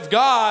word of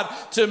God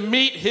to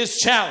meet his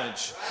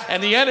challenge.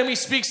 And the enemy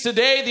speaks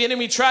today. The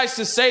enemy tries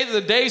to say that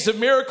the days of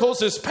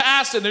miracles is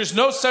past, and there's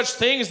no such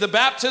thing as the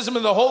baptism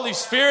of the Holy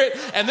Spirit.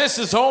 And this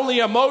is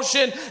only a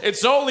motion.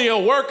 It's only a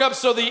workup.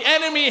 So the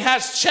enemy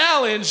has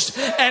challenged,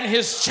 and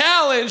his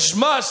challenge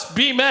must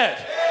be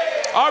met.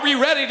 Are we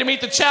ready to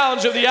meet the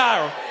challenge of the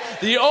hour?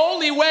 The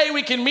only way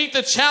we can meet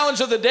the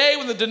challenge of the day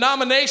when the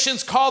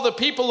denominations call the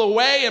people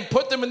away and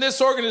put them in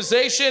this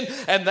organization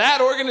and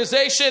that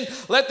organization,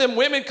 let them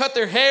women cut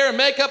their hair and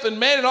makeup and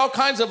men and all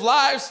kinds of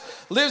lives,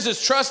 lives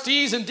as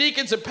trustees and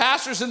deacons and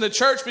pastors in the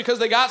church because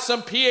they got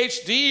some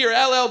PhD or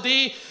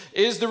LLD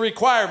is the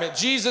requirement.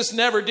 Jesus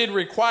never did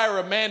require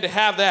a man to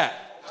have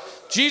that.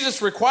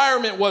 Jesus'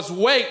 requirement was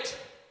wait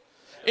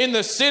in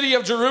the city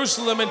of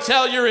Jerusalem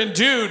until you're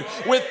endued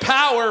with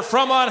power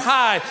from on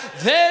high.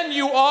 Then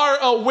you are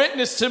a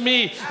witness to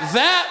me.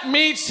 That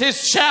meets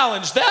his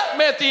challenge. That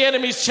met the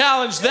enemy's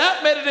challenge.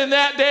 That met it in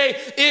that day.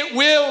 It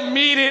will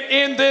meet it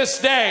in this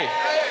day.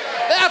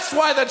 That's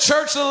why the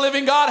Church of the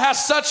Living God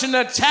has such an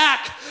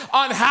attack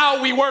on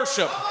how we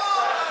worship.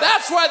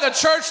 That's why the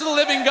Church of the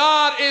Living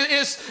God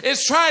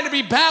is trying to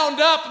be bound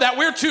up that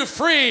we're too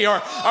free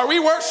or we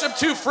worship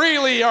too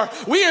freely or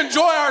we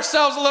enjoy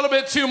ourselves a little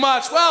bit too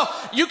much. Well,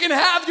 you can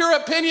have your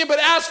opinion,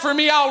 but as for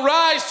me, I'll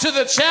rise to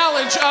the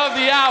challenge of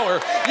the hour.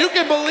 You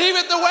can believe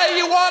it the way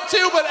you want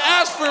to, but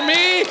as for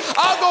me,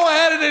 I'll go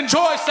ahead and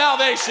enjoy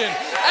salvation.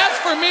 As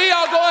for me,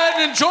 I'll go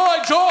ahead and enjoy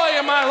joy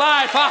in my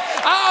life.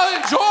 I'll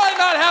enjoy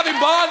not having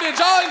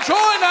bondage. I'll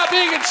enjoy not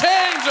being in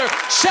chains or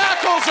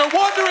shackles or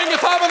wondering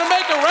if I'm going to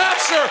make a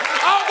rapture.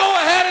 I'll go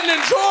ahead and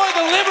enjoy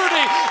the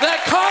liberty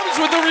that comes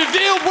with the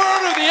revealed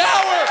word of the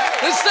hour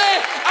and say,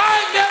 I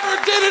never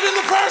did it in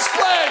the first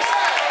place.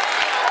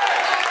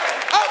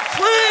 I'm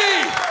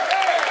free.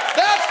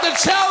 That's the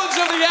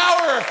challenge of the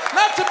hour.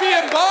 Not to be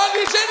in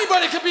bondage.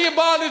 Anybody can be in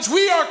bondage.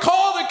 We are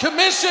called and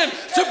commissioned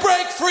to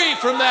break free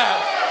from that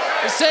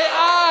and say,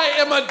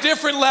 I am a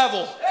different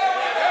level.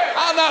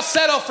 I'll not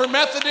settle for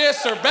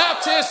Methodist or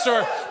Baptist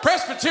or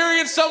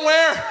Presbyterian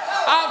somewhere.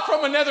 I'm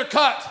from another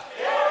cut.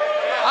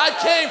 I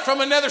came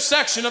from another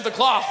section of the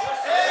cloth.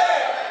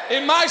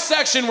 In my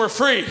section, we're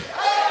free.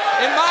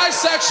 In my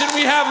section,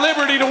 we have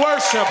liberty to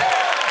worship.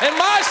 In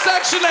my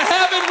section of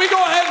heaven, we go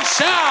ahead and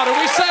shout, and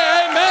we say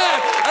amen,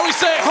 and we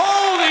say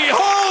holy,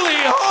 holy,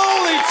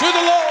 holy to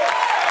the Lord.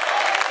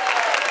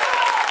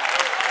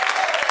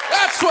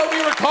 That's what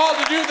we were called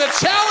to do. The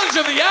challenge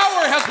of the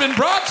hour has been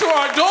brought to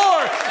our door.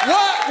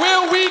 What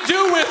will we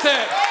do with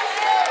it?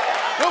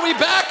 Will we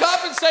back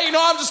up and say,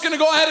 I'm just going to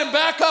go ahead and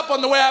back up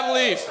on the way I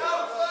believe?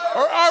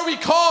 Or are we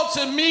called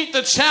to meet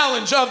the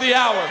challenge of the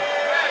hour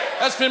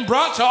that's been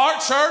brought to our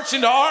church,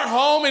 into our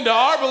home, into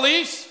our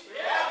beliefs?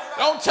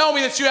 Don't tell me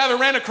that you haven't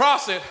ran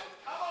across it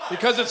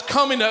because it's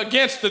coming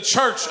against the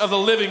Church of the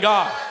Living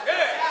God.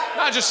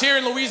 Not just here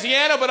in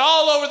Louisiana, but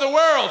all over the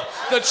world.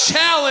 The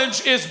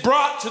challenge is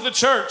brought to the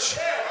church.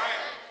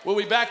 Will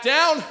we back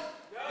down?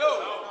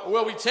 Or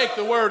will we take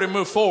the word and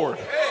move forward?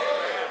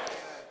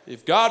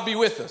 If God be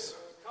with us.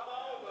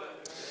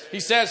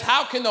 He says,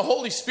 how can the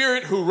Holy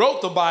Spirit who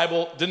wrote the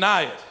Bible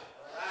deny it?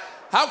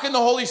 How can the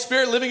Holy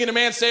Spirit living in a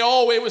man say,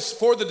 oh, it was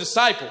for the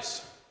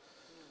disciples?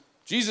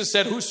 Jesus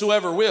said,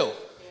 whosoever will.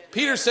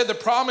 Peter said, the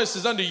promise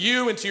is unto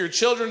you and to your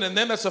children and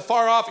them that's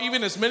afar off,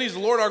 even as many as the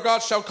Lord our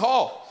God shall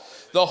call.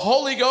 The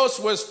Holy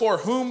Ghost was for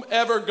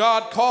whomever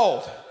God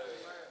called.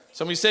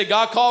 Somebody say,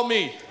 God called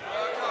me.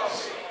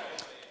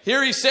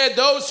 Here he said,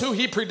 those who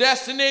he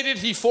predestinated,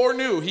 he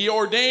foreknew, he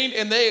ordained,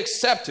 and they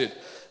accepted.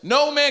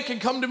 No man can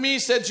come to me,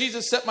 said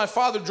Jesus, except my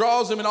Father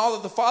draws him, and all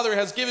that the Father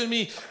has given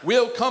me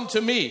will come to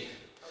me.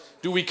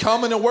 Do we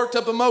come in a worked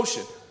up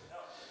emotion?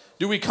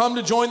 Do we come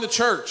to join the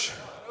church?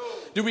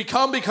 Do we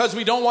come because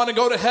we don't want to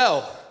go to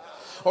hell?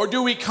 Or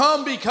do we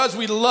come because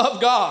we love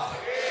God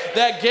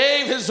that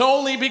gave his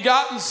only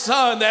begotten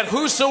Son, that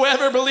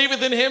whosoever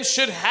believeth in him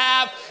should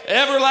have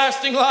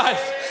everlasting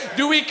life?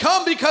 Do we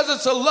come because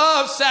it's a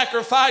love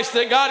sacrifice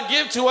that God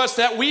give to us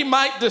that we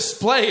might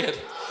display it?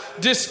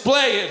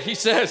 Display it. He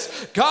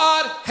says,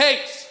 God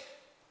hates.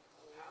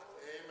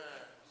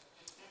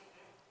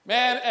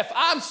 Man, if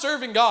I'm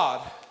serving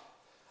God,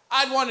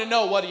 I'd want to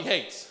know what he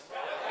hates.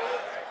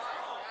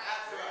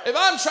 If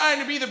I'm trying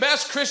to be the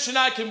best Christian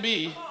I can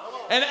be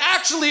and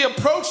actually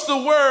approach the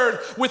word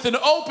with an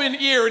open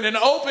ear and an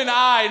open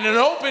eye and an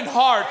open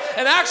heart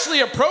and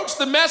actually approach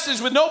the message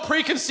with no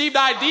preconceived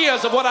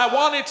ideas of what I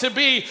want it to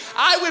be,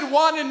 I would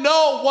want to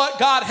know what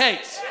God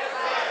hates.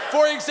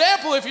 For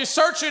example, if you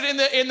search it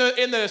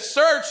in the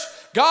search,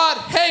 God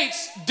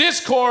hates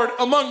discord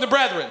among the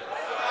brethren.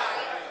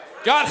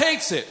 God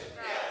hates it.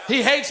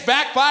 He hates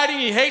backbiting.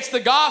 He hates the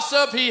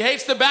gossip. He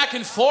hates the back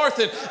and forth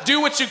and do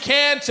what you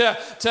can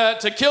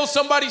to kill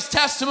somebody's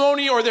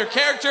testimony or their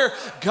character.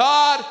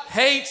 God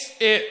hates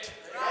it.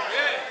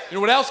 You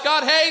know what else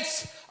God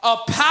hates? A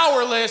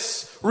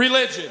powerless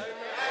religion.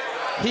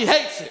 He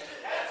hates it.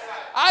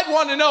 I'd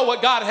want to know what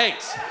God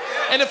hates.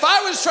 And if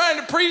I was trying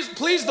to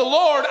please the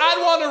Lord,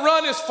 I'd want to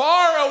run as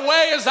far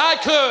away as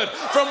I could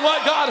from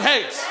what God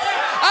hates.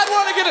 I'd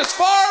want to get as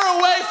far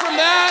away from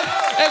that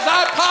as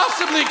I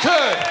possibly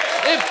could.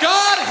 If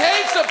God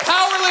hates a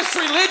powerless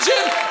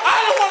religion, I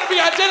don't want to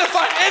be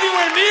identified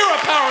anywhere near a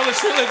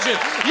powerless religion.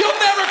 You'll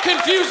never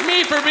confuse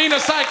me for being a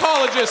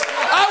psychologist.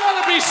 I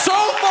want to be so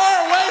far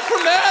away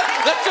from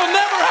that you'll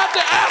never have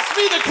to ask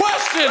me the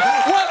question,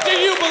 what do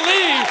you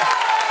believe?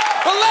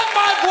 But let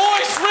my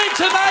voice ring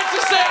tonight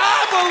to say, I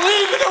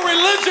believe in a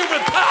religion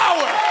with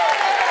power.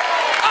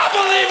 I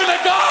believe in a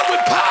God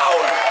with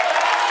power.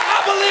 I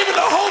believe in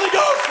the Holy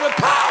Ghost with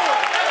power.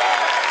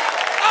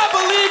 I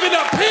believe in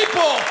a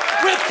people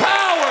with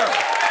power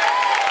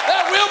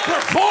that will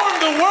perform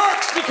the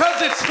works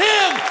because it's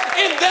Him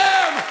in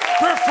them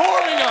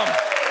performing them.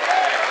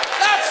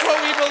 That's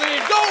what we believe.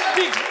 Don't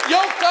be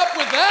yoked up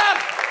with that.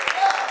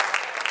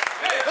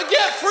 But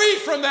get free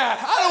from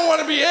that. I don't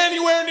want to be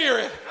anywhere near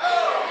it.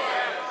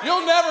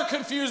 You'll never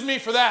confuse me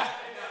for that.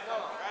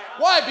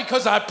 Why?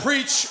 Because I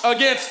preach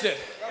against it.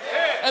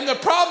 And the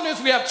problem is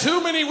we have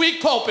too many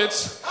weak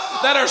pulpits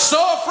that are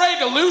so afraid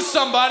to lose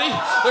somebody.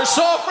 They're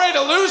so afraid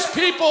to lose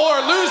people or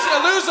lose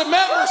a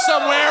member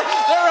somewhere.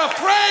 They're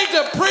afraid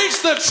to preach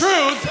the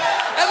truth.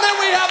 And then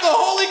we have the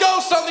Holy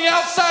Ghost on the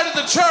outside of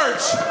the church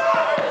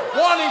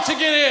wanting to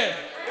get in.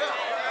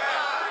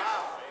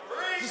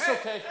 Is this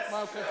okay? Am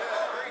I okay?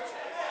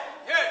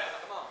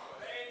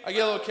 I get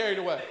a little carried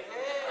away.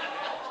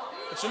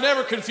 But you'll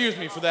never confuse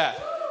me for that.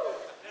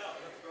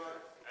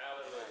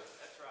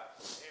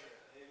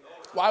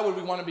 Why would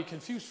we want to be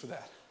confused for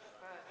that?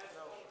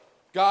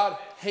 God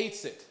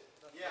hates it.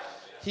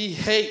 He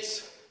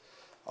hates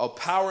a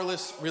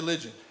powerless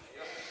religion.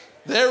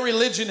 Their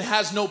religion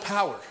has no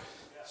power.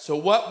 So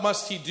what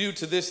must he do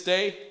to this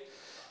day?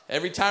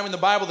 Every time in the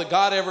Bible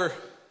that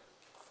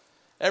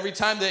every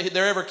time that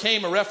there ever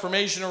came a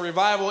reformation or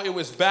revival, it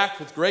was backed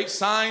with great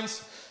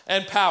signs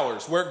and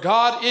powers. Where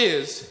God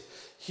is,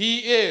 He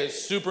is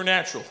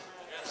supernatural.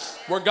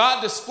 Where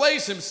God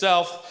displays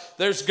himself,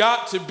 there's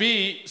got to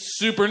be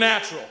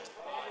supernatural.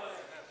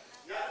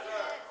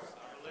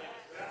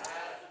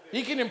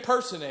 He can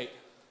impersonate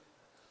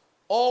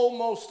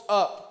almost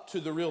up to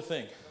the real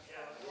thing.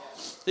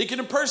 He can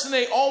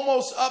impersonate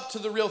almost up to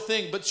the real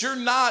thing, but you're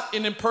not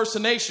an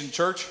impersonation,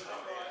 church.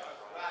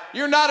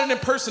 You're not an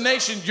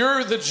impersonation.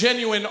 You're the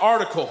genuine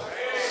article.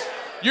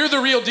 You're the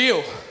real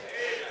deal.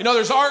 You know,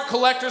 there's art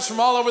collectors from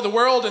all over the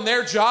world, and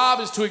their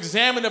job is to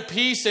examine a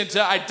piece and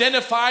to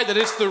identify that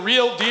it's the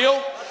real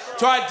deal,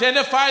 to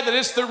identify that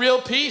it's the real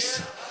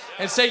piece,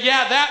 and say,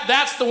 yeah,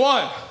 that's the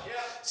one.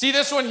 See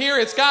this one here?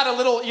 It's got a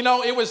little, you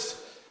know, it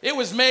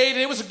was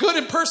made, it was a good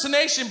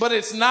impersonation, but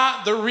it's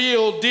not the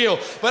real deal.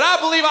 But I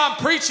believe I'm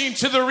preaching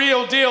to the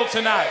real deal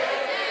tonight.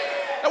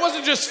 That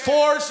wasn't just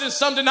forged in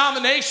some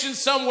denomination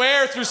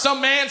somewhere through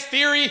some man's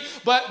theory,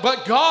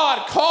 but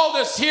God called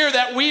us here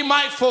that we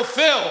might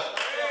fulfill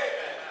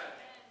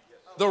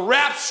the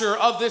rapture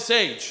of this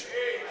age.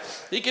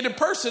 He can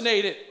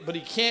impersonate it, but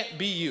he can't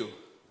be you.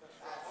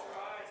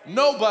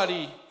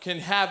 Nobody can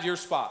have your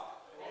spot.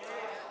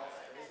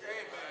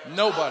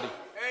 Nobody.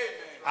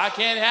 I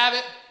can't have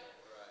it.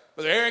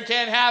 Brother Aaron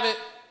can't have it.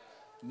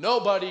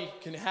 Nobody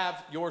can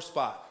have your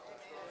spot.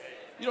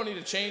 You don't need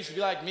to change to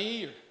be like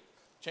me or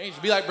change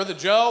to be like Brother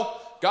Joe.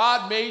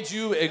 God made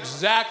you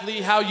exactly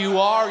how you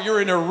are.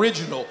 You're an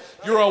original.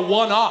 You're a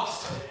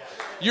one-off.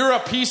 You're a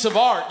piece of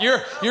art.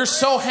 You're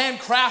so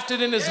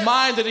handcrafted in his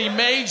mind that he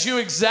made you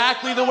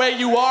exactly the way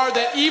you are,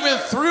 that even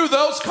through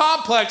those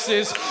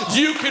complexes,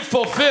 you could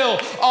fulfill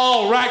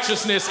all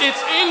righteousness.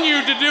 It's in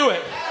you to do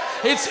it.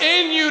 It's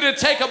in you to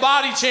take a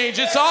body change.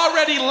 It's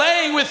already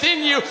laying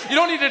within you. You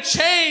don't need to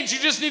change. You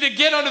just need to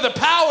get under the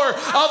power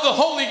of the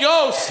Holy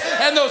Ghost.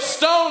 And those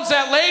stones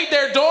that laid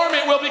there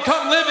dormant will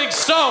become living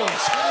stones.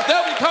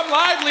 They'll become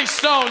lively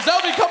stones.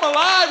 They'll become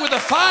alive with the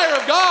fire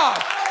of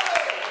God.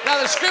 Now,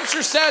 the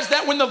scripture says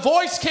that when the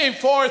voice came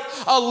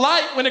forth, a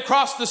light went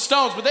across the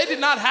stones. But they did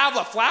not have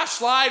a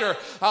flashlight or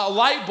a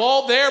light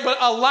bulb there. But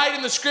a light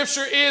in the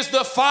scripture is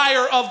the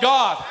fire of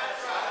God.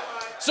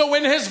 So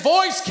when his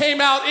voice came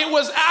out, it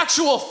was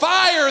actual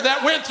fire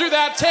that went through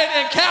that tent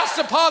and cast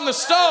upon the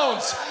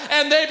stones.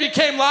 And they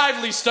became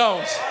lively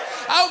stones.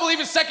 I believe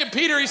in 2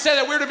 Peter, he said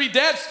that we're to be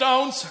dead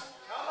stones,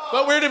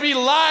 but we're to be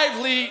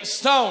lively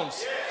stones.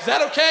 Is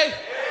that okay?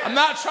 I'm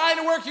not trying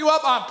to work you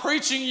up. I'm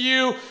preaching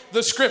you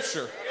the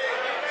scripture.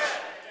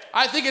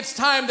 I think it's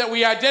time that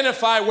we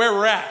identify where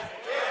we're at.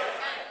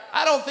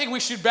 I don't think we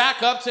should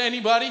back up to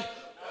anybody.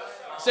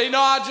 Say,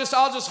 no, I'll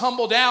just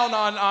humble down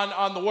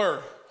on the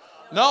word.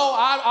 No,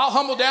 I'll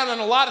humble down on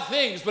a lot of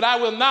things, but I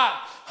will not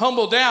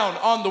humble down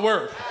on the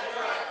word.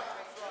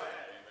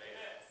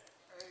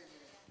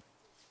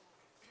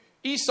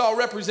 Esau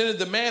represented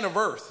the man of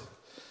earth,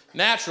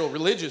 natural,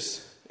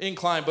 religious,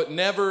 inclined, but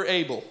never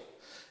able.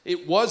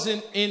 It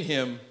wasn't in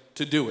him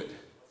to do it.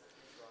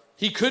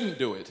 He couldn't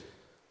do it.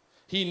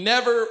 He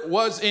never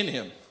was in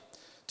him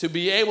to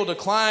be able to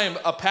climb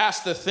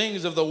past the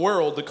things of the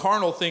world, the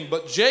carnal thing.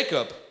 But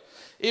Jacob,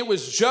 it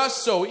was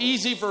just so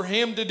easy for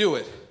him to do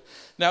it.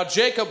 Now,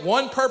 Jacob,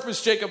 one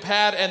purpose Jacob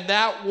had, and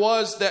that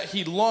was that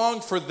he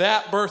longed for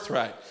that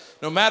birthright.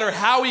 No matter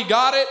how he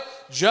got it,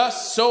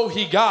 just so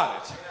he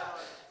got it.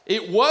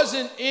 It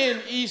wasn't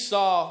in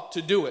Esau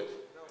to do it. It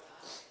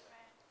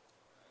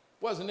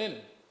wasn't in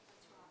him.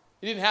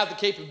 He didn't have the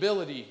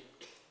capability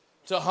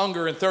to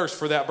hunger and thirst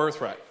for that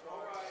birthright.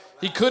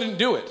 He couldn't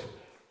do it.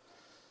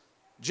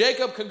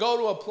 Jacob could go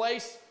to a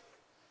place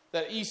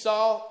that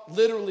Esau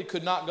literally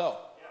could not go.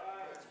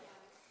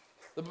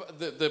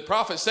 The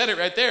prophet said it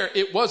right there.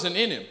 It wasn't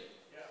in him.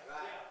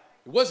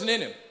 It wasn't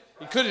in him.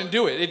 He couldn't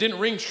do it. It didn't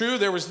ring true.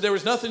 There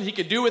was nothing he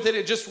could do with it.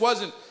 It just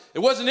wasn't. It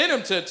wasn't in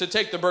him to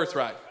take the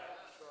birthright.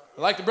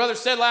 Like the brother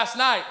said last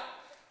night,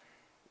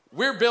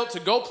 we're built to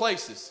go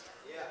places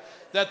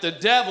that the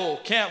devil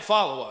can't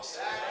follow us.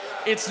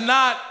 It's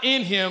not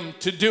in him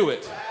to do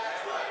it.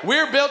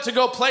 We're built to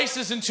go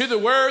places into the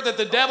word that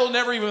the devil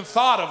never even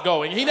thought of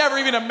going. He never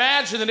even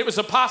imagined that it was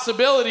a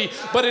possibility,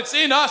 but it's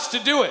in us to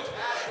do it.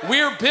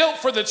 We're built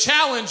for the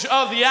challenge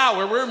of the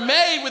hour. We're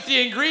made with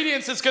the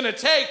ingredients it's going to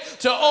take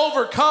to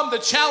overcome the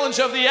challenge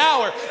of the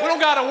hour. We don't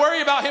got to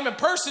worry about him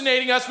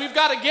impersonating us. We've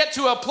got to get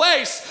to a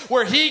place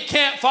where he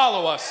can't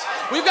follow us.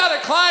 We've got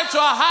to climb to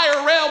a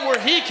higher realm where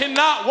he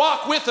cannot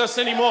walk with us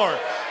anymore.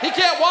 He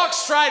can't walk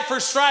stride for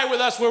stride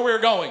with us where we're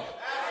going.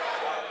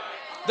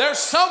 There's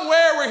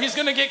somewhere where he's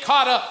going to get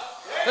caught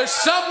up. There's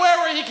somewhere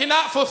where he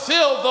cannot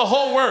fulfill the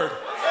whole word.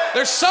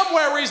 There's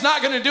somewhere where he's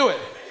not going to do it.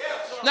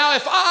 Now,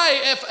 if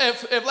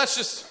let's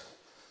just,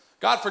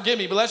 God forgive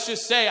me, but let's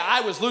just say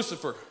I was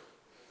Lucifer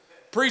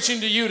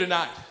preaching to you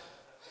tonight.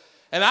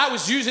 And I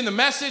was using the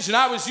message and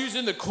I was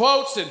using the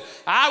quotes and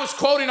I was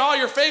quoting all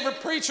your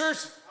favorite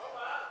preachers.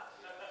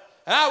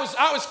 And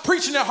I was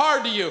preaching it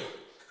hard to you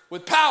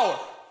with power.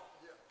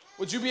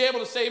 Would you be able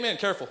to say amen?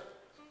 Careful.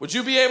 Would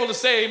you be able to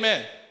say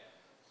amen?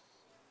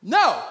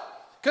 No,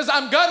 because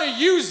I'm going to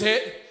use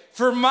it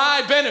for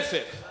my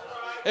benefit.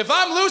 If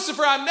I'm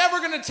Lucifer, I'm never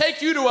going to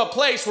take you to a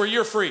place where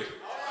you're free.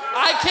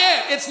 I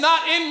can't. It's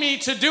not in me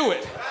to do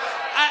it.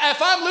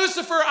 If I'm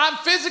Lucifer, I'm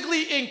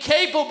physically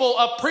incapable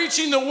of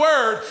preaching the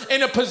word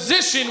in a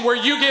position where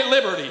you get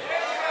liberty.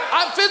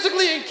 I'm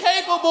physically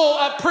incapable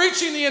of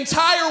preaching the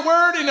entire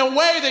word in a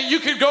way that you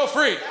could go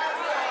free.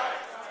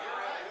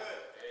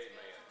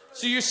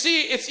 So you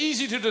see, it's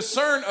easy to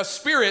discern a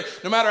spirit,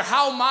 no matter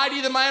how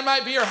mighty the man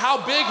might be or how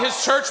big his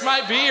church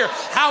might be or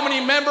how many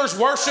members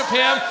worship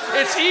him.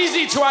 It's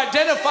easy to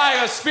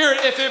identify a spirit.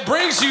 If it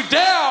brings you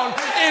down,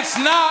 it's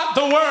not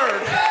the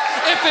word.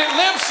 If it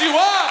lifts you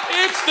up,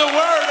 it's the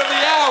word of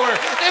the hour.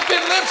 If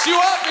it lifts you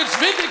up, it's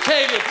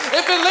vindicated.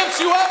 If it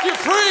lifts you up,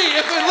 you're free.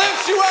 If it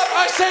lifts you up,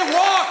 I say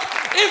walk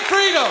in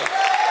freedom.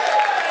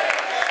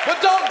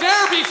 But don't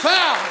dare be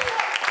found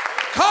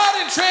caught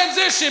in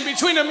transition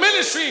between a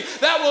ministry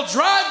that will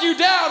drive you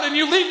down and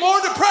you leave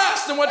more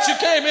depressed than what you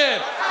came in.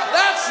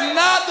 That's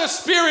not the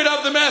spirit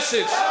of the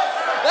message.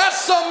 That's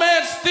some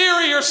man's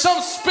theory or some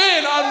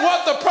spin on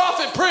what the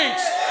prophet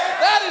preached.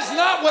 That is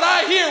That's not what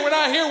I hear when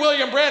I hear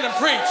William Branham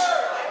preach.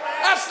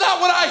 That's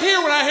not what I hear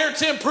when I hear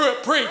Tim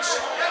Pruitt preach.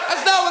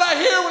 That's not what I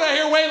hear when I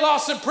hear Wayne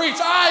Lawson preach.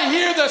 I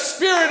hear the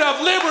spirit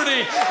of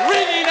liberty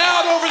ringing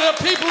out over the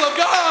people of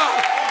God,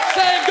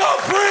 saying, go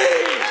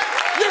free.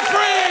 You're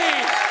free.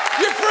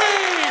 You're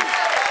free.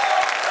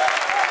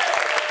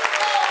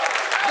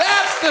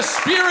 That's the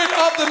spirit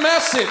of the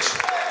message.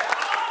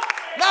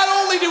 Not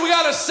only do we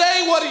got to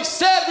say what he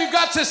said, we've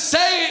got to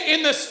say it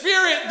in the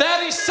spirit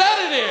that he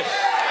said it in.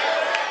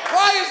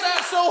 Why is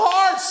that so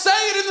hard? Say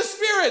it in the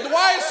spirit.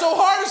 Why it's so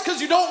hard is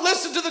because you don't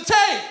listen to the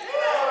tape.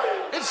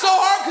 It's so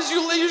hard because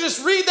you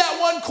just read that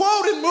one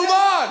quote and move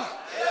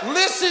on.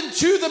 Listen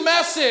to the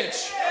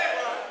message.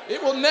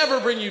 It will never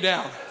bring you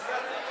down.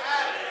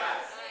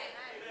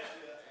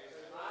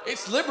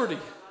 It's liberty.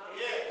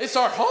 It's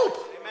our hope.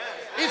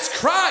 It's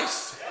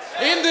Christ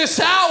in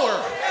this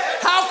hour.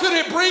 How could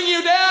it bring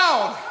you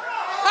down?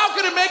 How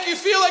could it make you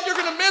feel like you're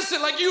going to miss it,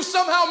 like you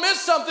somehow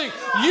missed something?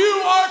 You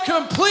are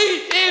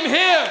complete in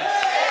him.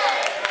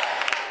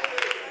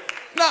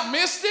 Not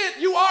missed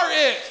it, you are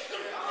it.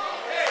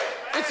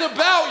 It's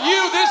about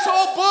you. This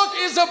whole book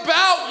is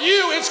about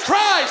you. It's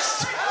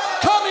Christ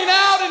coming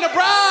out in a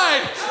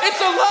bride. It's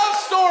a love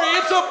story.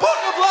 It's a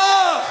book of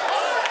love.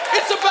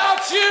 It's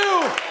about you.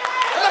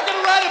 I'm not going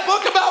to write a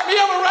book about me.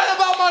 I'm going to write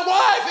about my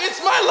wife.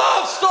 It's my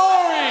love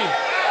story.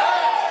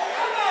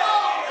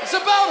 It's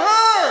about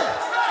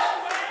her.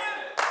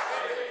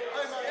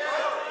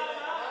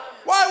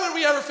 Why would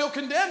we ever feel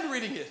condemned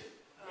reading it?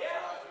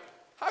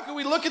 How can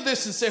we look at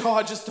this and say, oh,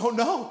 I just don't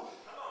know?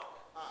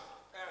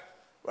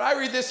 When I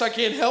read this, I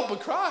can't help but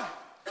cry.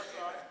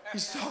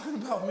 He's talking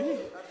about me.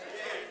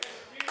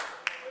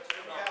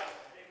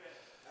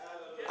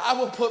 I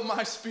will put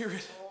my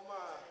spirit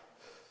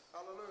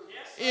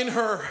in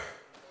her,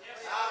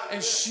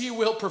 and she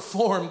will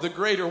perform the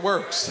greater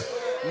works.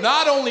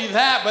 Not only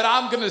that, but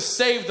I'm going to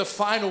save the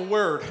final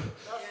word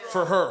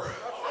for her.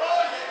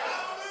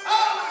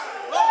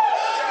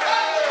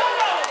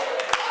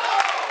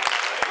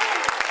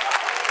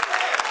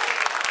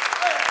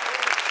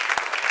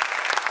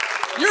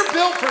 You're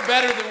built for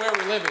better than where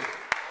we're living.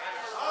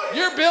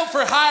 You're built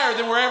for higher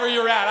than wherever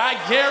you're at. I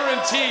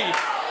guarantee.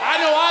 I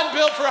know I'm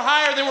built for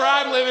higher than where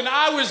I'm living.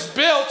 I was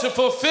built to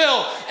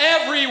fulfill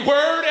every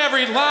word,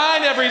 every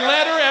line, every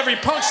letter,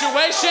 every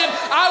punctuation.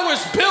 I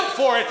was built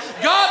for it.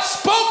 God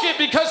spoke it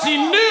because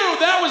he knew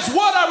that was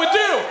what I would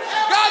do.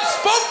 God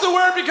spoke the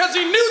word because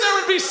he knew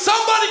there would be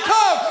somebody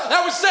come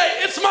that would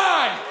say, it's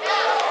mine.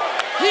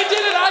 He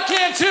did it, I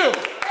can too.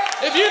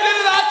 If you did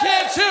it, I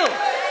can too.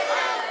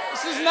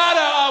 This is not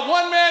a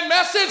one-man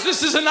message.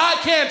 This is an I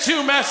can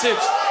too message.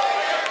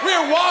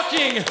 We're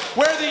walking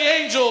where the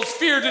angels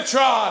fear to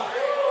trod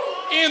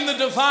in the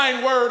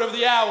divine word of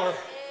the hour.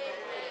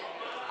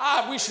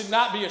 We should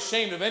not be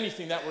ashamed of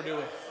anything that we're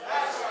doing.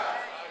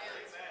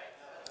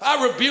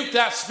 I rebuke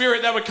that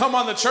spirit that would come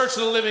on the church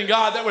of the living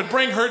God that would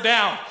bring her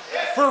down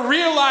for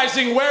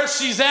realizing where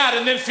she's at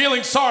and then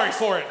feeling sorry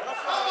for it.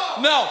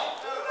 No.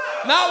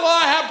 Not while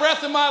I have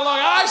breath in my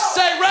lungs. I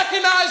say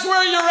recognize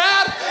where you're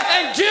at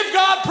and give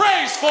God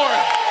praise for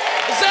it.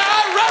 Say,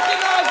 I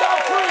recognize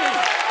I'm free.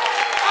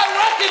 I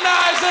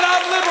recognize that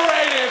I'm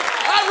liberated.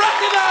 I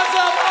recognize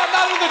that I'm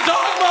not in the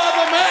dogma of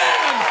a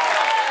man.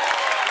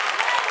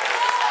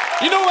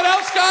 You know what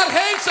else God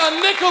hates? A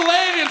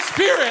Nicolaitanian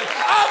spirit.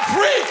 I'm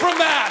free from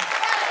that.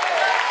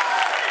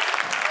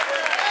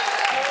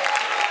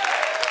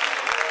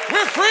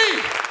 We're free.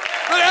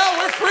 What the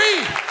hell? We're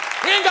free.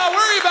 We ain't got to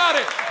worry about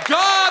it.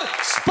 God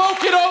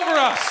spoke it over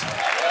us.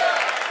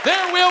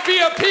 There will be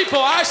a people.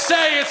 I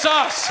say it's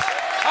us.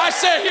 I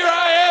say, here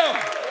I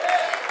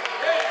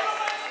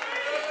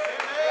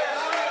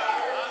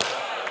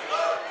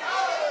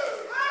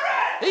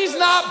am. He's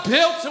not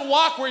built to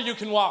walk where you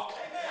can walk.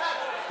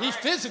 He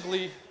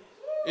physically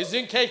is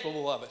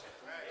incapable of it.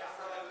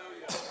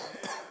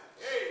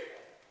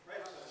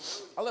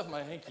 I left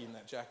my hanky in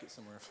that jacket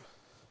somewhere.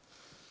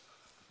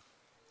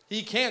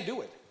 He can't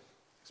do it.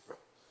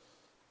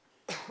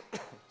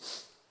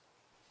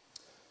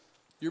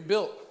 You're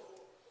built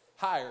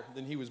higher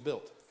than he was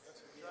built.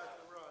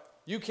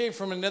 You came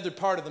from another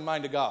part of the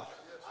mind of God.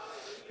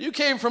 You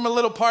came from a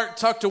little part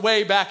tucked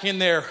away back in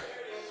there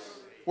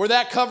where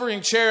that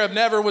covering cherub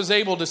never was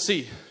able to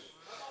see.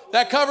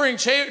 That covering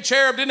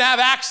cherub didn't have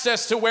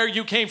access to where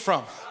you came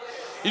from.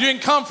 You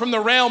didn't come from the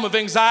realm of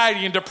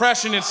anxiety and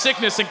depression and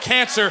sickness and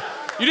cancer.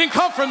 You didn't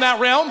come from that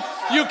realm.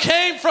 You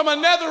came from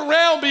another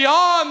realm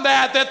beyond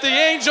that the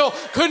angel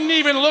couldn't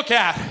even look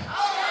at.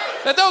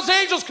 That those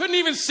angels couldn't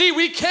even see.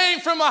 We came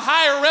from a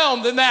higher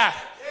realm than that.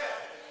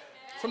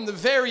 From the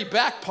very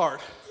back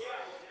part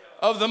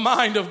of the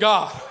mind of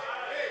God.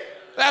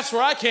 That's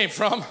where I came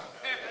from.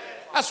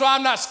 That's why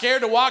I'm not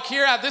scared to walk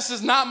here. This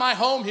is not my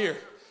home here,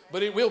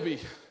 but it will be.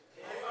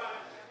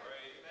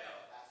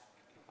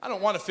 I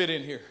don't want to fit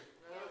in here.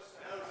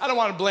 I don't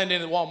want to blend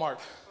in at Walmart.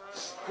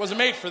 Wasn't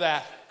made for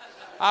that.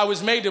 I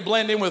was made to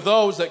blend in with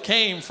those that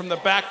came from the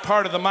back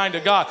part of the mind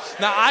of God.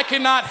 Now, I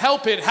cannot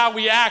help it how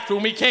we act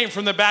when we came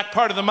from the back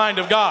part of the mind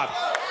of God.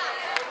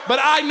 But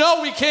I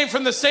know we came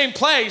from the same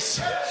place.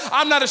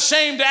 I'm not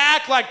ashamed to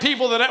act like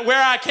people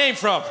where I came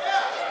from.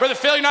 Brother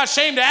Phil, you're not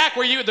ashamed to act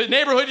where the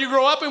neighborhood you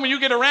grow up in. When you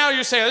get around,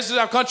 you're saying, this is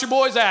how country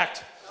boys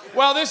act.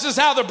 Well, this is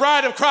how the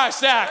bride of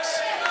Christ acts.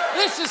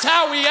 This is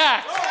how we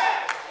act.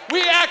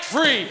 We act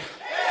free.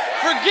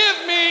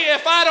 Forgive me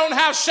if I don't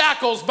have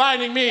shackles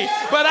binding me,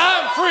 but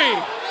I'm free.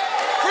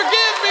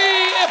 Forgive me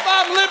if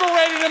I'm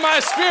liberated in my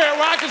spirit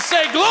where I can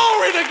say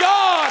glory to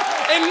God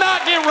and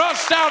not get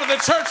rushed out of the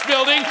church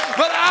building,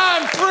 but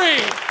I'm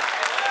free.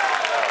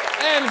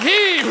 And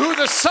he who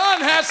the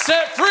Son has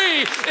set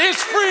free is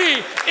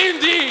free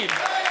indeed.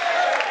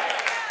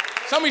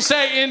 Somebody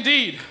say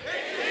indeed.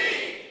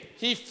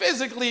 He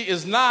physically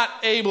is not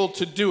able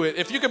to do it.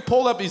 If you could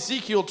pull up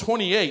Ezekiel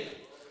 28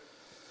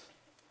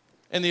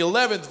 in the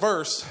 11th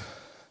verse,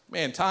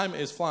 man, time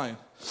is flying.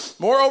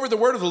 Moreover, the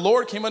word of the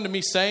Lord came unto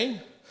me, saying,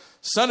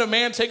 Son of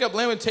man, take up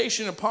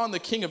lamentation upon the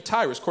king of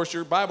Tyrus. Of course,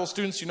 your Bible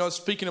students, you know it's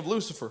speaking of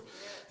Lucifer.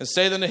 And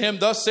say unto him,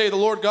 Thus saith the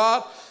Lord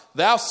God,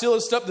 Thou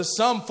sealest up the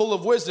sum full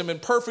of wisdom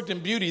and perfect in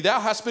beauty. Thou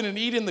hast been in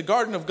Eden, the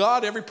garden of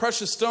God. Every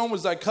precious stone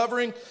was thy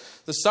covering.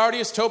 The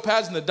sardius,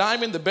 topaz, and the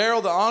diamond, the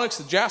beryl, the onyx,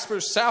 the jasper,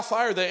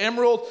 sapphire, the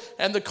emerald,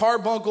 and the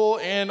carbuncle,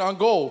 and on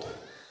gold.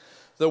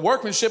 The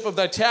workmanship of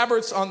thy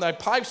tabrets on thy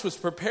pipes was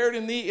prepared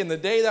in thee in the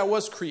day thou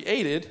wast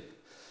created.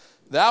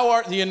 Thou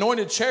art the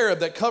anointed cherub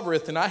that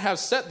covereth, and I have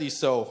set thee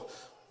so.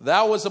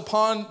 Thou wast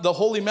upon the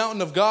holy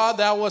mountain of God.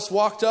 Thou wast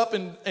walked up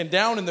and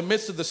down in the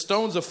midst of the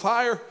stones of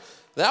fire.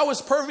 Thou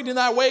wast perfect in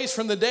thy ways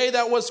from the day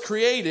thou wast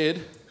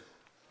created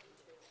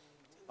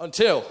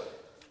until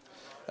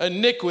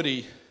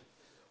iniquity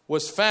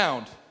was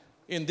found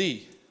in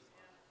thee.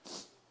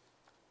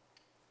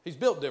 He's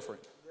built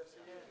different.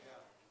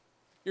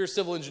 You're a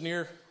civil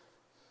engineer.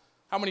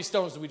 How many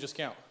stones did we just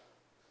count?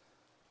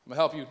 I'm going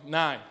to help you.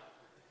 9.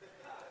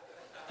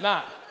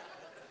 9.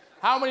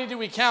 How many did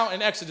we count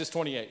in Exodus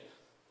 28?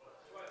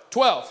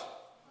 12.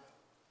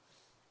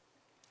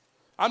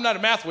 I'm not a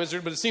math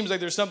wizard, but it seems like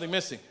there's something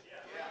missing.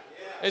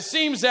 It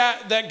seems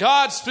that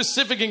God's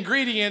specific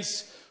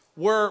ingredients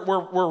were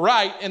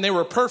right and they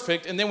were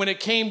perfect. And then when it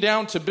came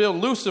down to build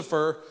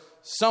Lucifer,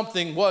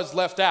 something was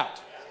left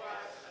out.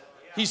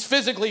 He's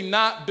physically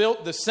not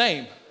built the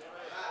same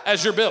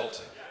as you're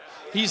built.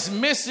 He's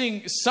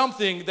missing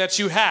something that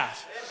you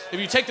have. If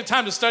you take the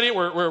time to study it,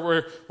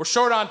 we're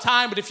short on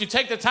time, but if you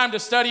take the time to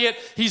study it,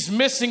 he's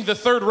missing the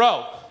third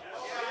row.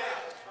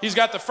 He's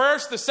got the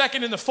first, the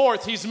second, and the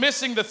fourth. He's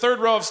missing the third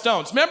row of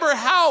stones. Remember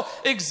how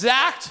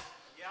exact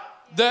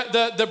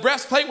the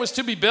breastplate was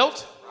to be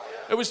built?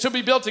 It was to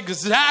be built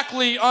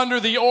exactly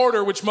under the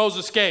order which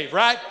Moses gave,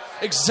 right?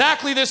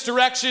 Exactly this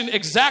direction,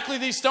 exactly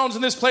these stones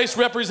in this place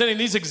representing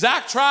these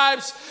exact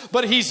tribes,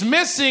 but he's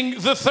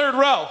missing the third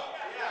row.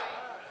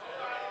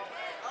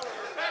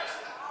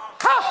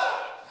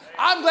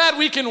 I'm glad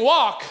we can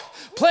walk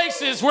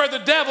places where the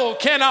devil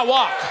cannot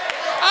walk.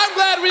 I'm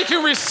glad we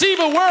can receive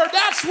a word.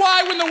 That's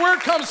why when the word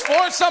comes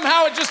forth,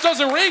 somehow it just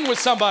doesn't ring with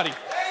somebody.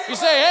 You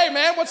say, hey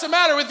man, what's the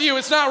matter with you?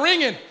 It's not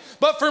ringing.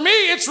 But for me,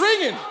 it's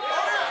ringing.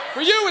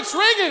 For you, it's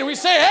ringing. We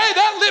say, hey,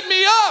 that lit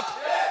me up.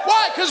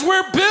 Why? Because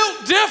we're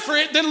built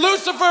different than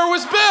Lucifer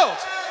was built.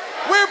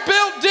 We're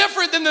built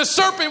different than the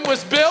serpent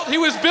was built. He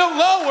was built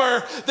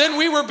lower than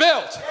we were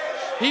built.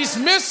 He's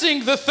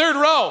missing the third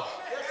row.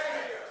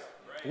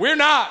 We're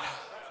not.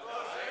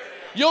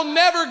 You'll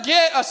never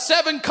get a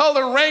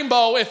 7-color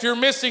rainbow if you're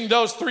missing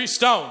those 3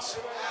 stones.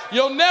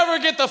 You'll never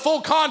get the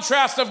full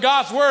contrast of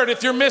God's word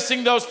if you're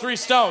missing those 3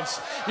 stones.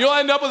 You'll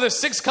end up with a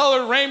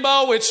 6-colored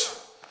rainbow, which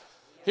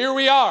here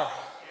we are.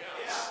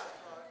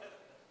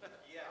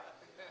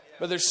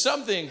 But there's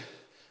something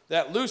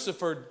that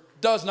Lucifer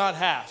does not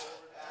have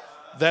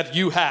that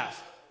you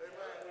have.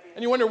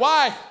 And you wonder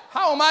why?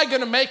 How am I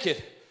going to make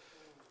it?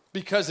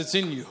 Because it's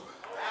in you.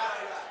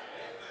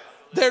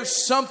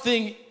 There's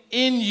something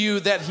in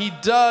you that he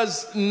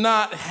does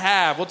not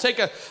have. We'll take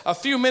a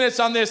few minutes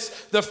on this.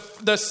 The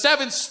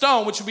 7th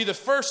stone, which would be the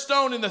first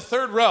stone in the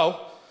third row,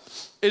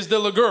 is the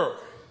lagur.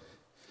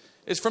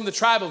 It's from the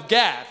tribe of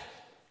Gad.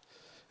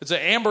 It's an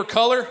amber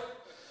color.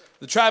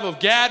 The tribe of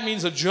Gad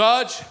means a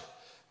judge,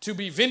 to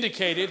be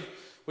vindicated,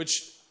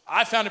 which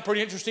I found it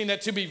pretty interesting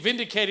that to be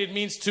vindicated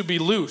means to be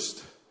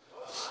loosed.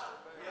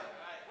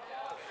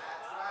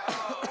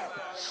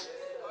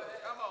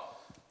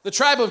 The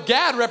tribe of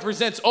Gad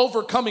represents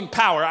overcoming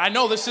power. I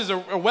know this is a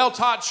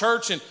well-taught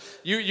church, and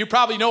you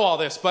probably know all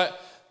this, but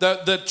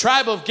the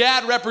tribe of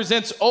Gad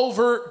represents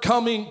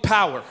overcoming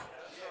power.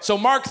 So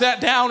mark that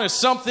down as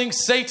something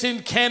Satan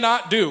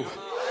cannot do.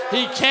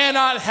 He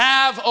cannot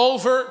have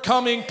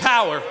overcoming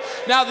power.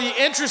 Now,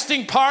 the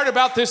interesting part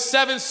about this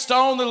 7th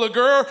stone, the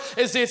lagur,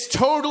 is it's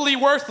totally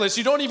worthless.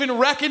 You don't even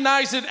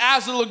recognize it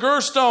as a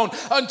lagur stone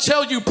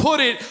until you put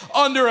it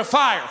under a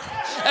fire.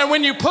 And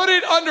when you put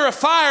it under a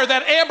fire,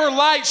 that amber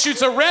light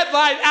shoots a red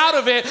light out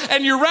of it,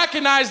 and you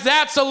recognize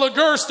that's a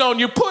lagur stone.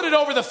 You put it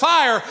over the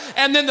fire,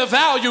 and then the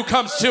value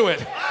comes to it.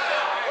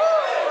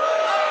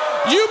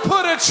 You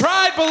put a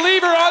tried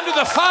believer under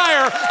the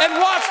fire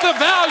and watch the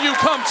value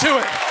come to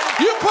it.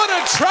 You put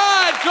a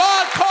tried,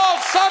 God-called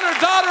son or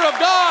daughter of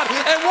God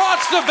and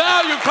watch the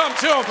value come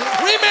to them.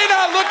 We may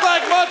not look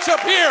like much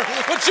up here,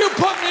 but you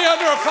put me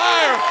under a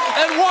fire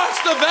and watch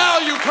the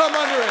value come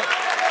under it.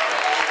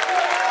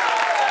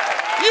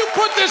 You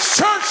put this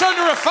church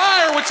under a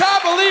fire, which I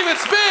believe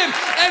it's been,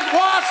 and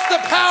watch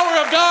the power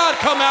of God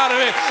come out of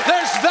it.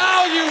 There's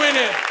value in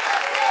it.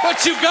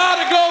 But you've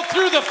got to go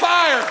through the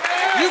fire.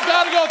 You've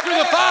got to go through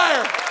the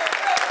fire.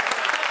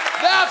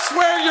 That's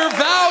where your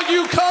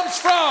value comes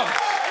from.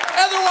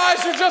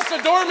 Otherwise, you're just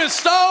a dormant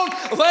stone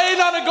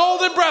laying on a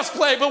golden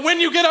breastplate. But when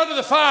you get under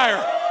the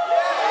fire,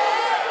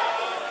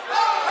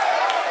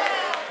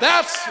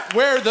 that's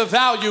where the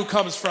value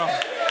comes from.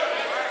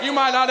 You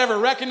might not ever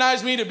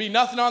recognize me to be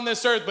nothing on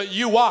this earth, but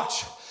you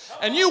watch.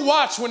 And you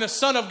watch when a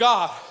son of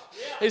God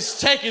is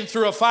taken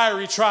through a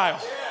fiery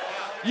trial.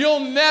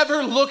 You'll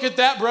never look at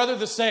that brother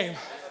the same.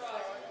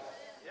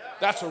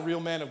 That's a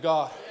real man of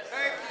God.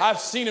 I've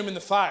seen him in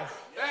the fire.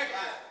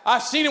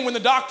 I've seen him when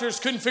the doctors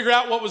couldn't figure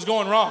out what was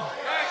going wrong.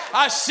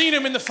 I've seen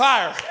him in the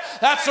fire.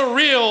 That's a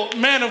real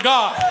man of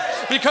God,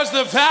 because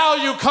the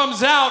value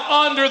comes out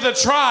under the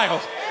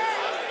trial.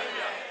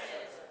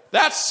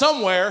 That's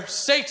somewhere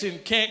Satan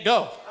can't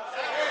go.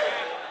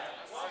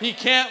 He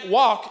can't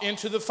walk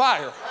into the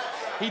fire.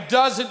 He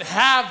doesn't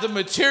have the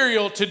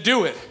material to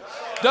do it.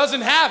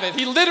 Doesn't have it.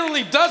 He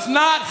literally does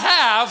not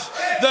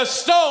have the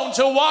stone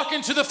to walk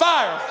into the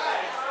fire.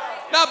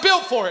 Not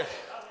built for it.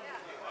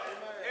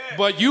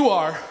 But you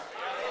are.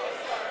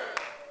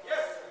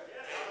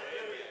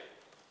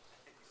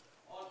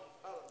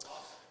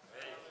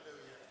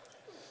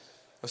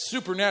 A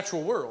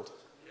supernatural world.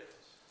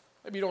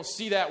 Maybe you don't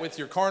see that with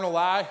your carnal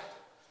eye.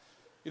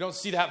 You don't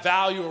see that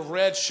value of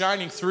red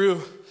shining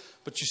through,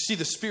 but you see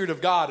the Spirit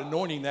of God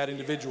anointing that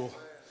individual.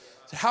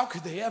 So how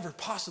could they ever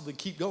possibly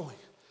keep going?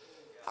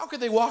 How could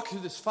they walk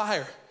through this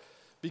fire?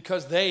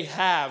 Because they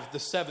have the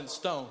seventh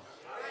stone.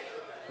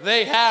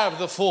 They have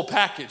the full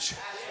package.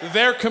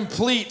 They're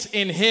complete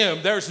in Him.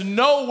 There's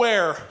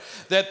nowhere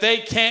that they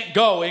can't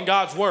go in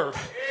God's Word.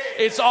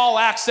 It's all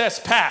access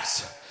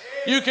pass.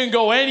 You can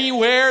go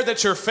anywhere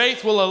that your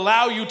faith will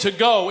allow you to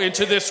go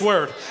into this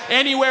Word.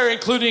 Anywhere,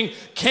 including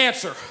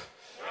cancer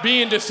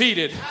being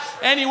defeated.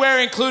 Anywhere,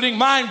 including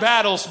mind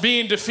battles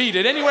being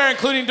defeated. Anywhere,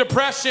 including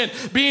depression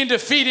being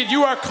defeated.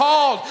 You are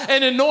called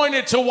and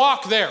anointed to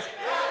walk there.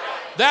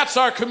 That's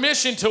our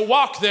commission, to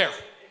walk there.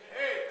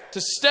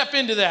 To step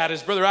into that,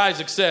 as Brother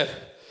Isaac said.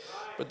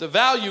 But the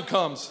value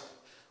comes.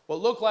 What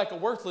looked like a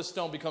worthless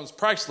stone becomes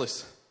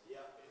priceless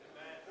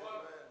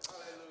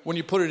when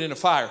you put it in a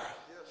fire.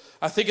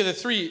 I think of the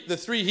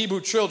three Hebrew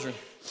children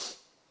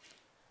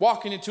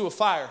walking into a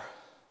fire.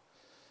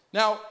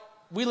 Now,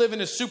 we live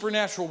in a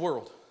supernatural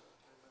world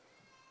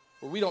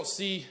where we don't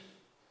see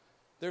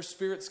their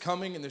spirits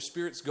coming and their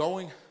spirits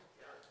going.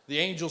 The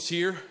angel's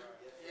here.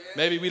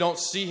 Maybe we don't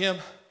see him,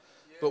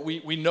 but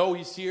we know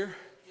he's here.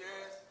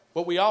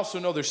 But we also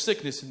know there's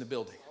sickness in the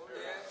building.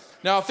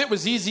 Now, if it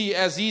was easy,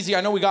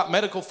 I know we got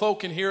medical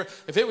folk in here.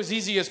 If it was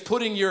easy as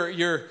putting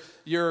your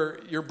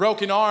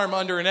broken arm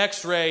under an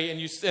x-ray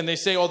and they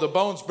say, oh, the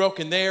bone's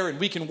broken there and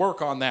we can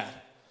work on that.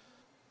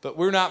 But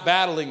we're not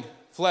battling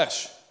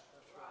flesh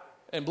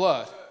and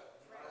blood,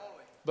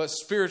 but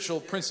spiritual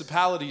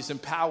principalities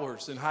and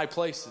powers in high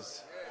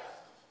places.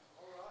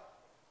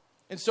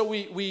 And so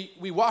we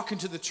walk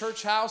into the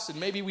church house and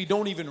maybe we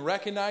don't even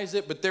recognize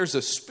it, but there's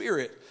a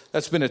spirit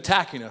that's been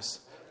attacking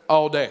us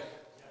all day.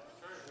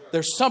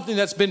 There's something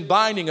that's been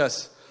binding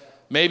us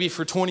maybe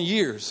for 20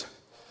 years.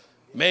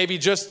 Maybe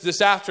just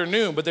this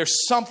afternoon, but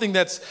there's something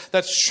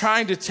that's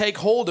trying to take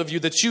hold of you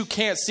that you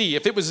can't see.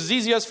 If it was as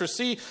easy as for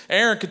see,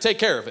 Aaron could take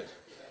care of it.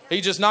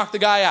 He just knocked the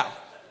guy out.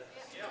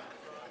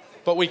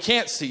 But we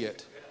can't see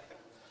it.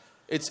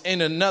 It's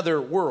in another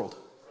world.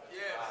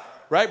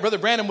 Right? Brother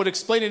Brandon would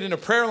explain it in a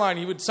prayer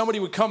line. Somebody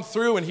would come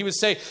through and he would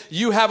say,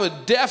 you have a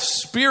deaf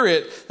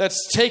spirit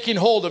that's taking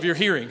hold of your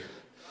hearing.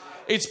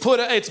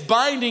 It's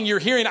binding your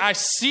hearing. I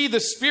see the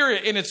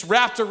spirit and it's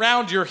wrapped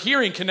around your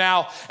hearing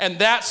canal, and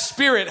that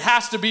spirit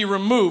has to be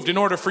removed in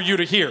order for you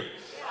to hear.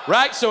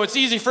 Right? So it's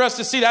easy for us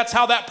to see that's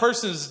how that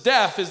person's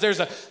deaf is.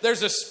 There's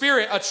a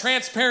spirit, a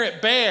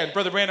transparent band,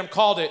 Brother Branham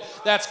called it,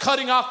 that's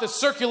cutting off the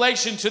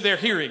circulation to their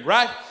hearing,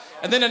 right?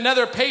 And then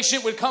another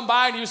patient would come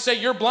by and you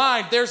say, you're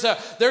blind. There's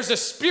a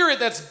spirit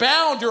that's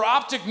bound your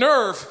optic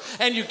nerve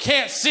and you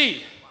can't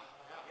see.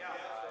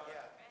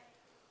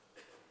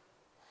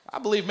 I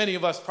believe many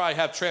of us probably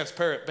have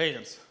transparent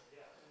bands.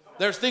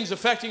 There's things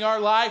affecting our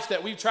life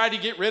that we've tried to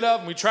get rid of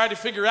and we tried to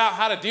figure out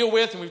how to deal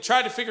with, and we've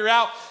tried to figure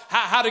out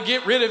how to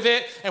get rid of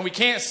it, and we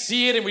can't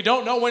see it and we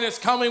don't know when it's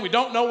coming, we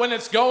don't know when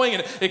it's going,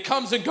 and it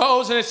comes and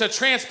goes, and it's a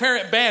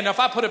transparent band. Now, if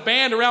I put a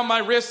band around my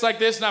wrist like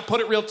this and I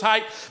put it real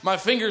tight, my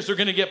fingers are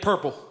going to get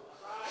purple.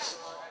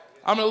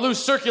 I'm going to lose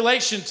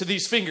circulation to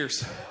these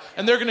fingers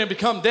and they're going to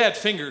become dead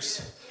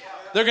fingers.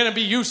 They're going to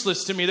be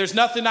useless to me. There's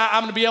nothing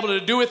I'm going to be able to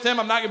do with them.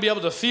 I'm not going to be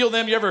able to feel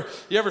them. You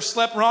ever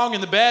slept wrong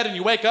in the bed and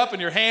you wake up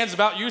and your hand's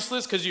about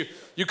useless because you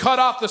cut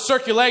off the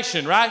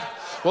circulation, right?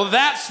 Well,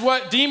 that's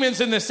what demons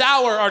in this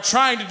hour are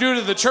trying to do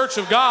to the church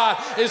of God,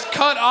 is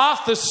cut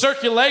off the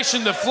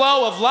circulation, the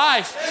flow of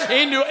life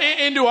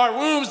into our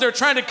wombs. They're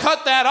trying to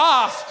cut that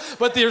off,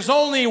 but there's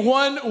only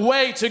one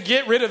way to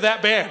get rid of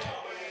that band.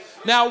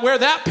 Now, where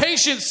that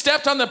patient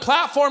stepped on the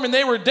platform and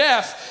they were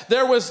deaf,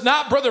 there was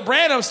not Brother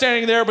Branham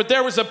standing there, but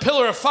there was a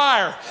pillar of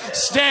fire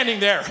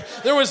standing there.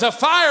 There was a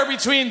fire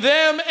between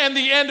them and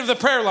the end of the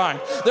prayer line.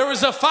 There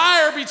was a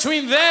fire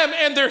between them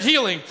and their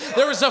healing.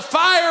 There was a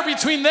fire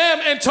between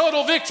them and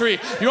total victory.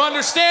 You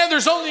understand?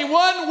 There's only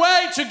one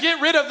way to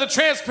get rid of the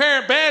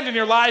transparent band in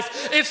your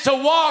life. It's to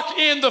walk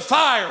in the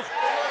fire.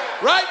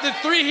 Right? The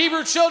 3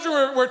 Hebrew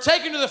children were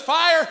taken to the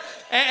fire,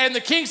 and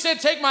the king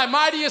said, take my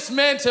mightiest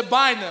men to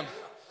bind them.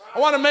 I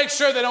want to make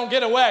sure they don't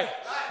get away.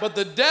 But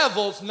the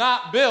devil's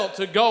not built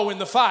to go in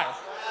the fire.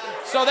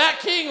 So that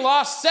king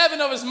lost 7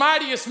 of his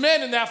mightiest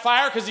men in that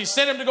fire because he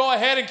sent them to go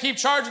ahead and keep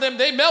charge of them.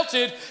 They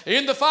melted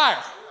in the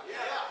fire.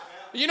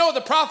 You know what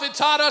the prophet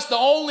taught us? The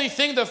only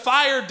thing the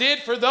fire did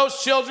for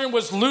those children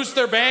was loose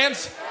their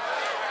bands.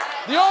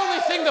 The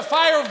only thing the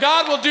fire of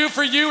God will do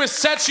for you is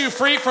set you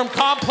free from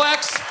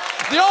complex.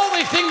 The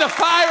only thing the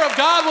fire of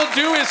God will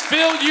do is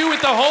fill you with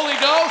the Holy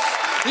Ghost.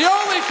 The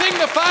only thing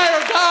the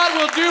fire of God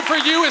will do for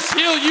you is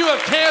heal you of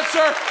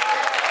cancer,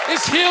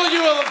 is heal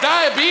you of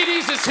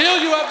diabetes, is heal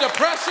you of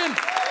depression.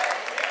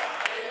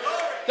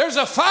 There's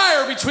a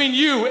fire between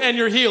you and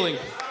your healing.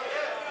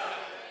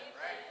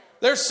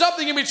 There's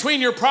something in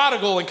between your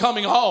prodigal and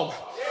coming home.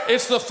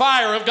 It's the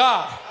fire of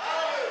God.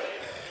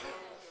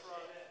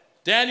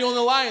 Daniel in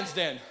the lion's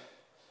den.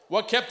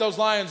 What kept those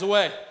lions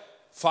away?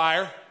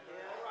 Fire.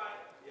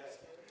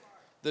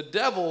 The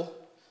devil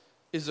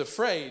is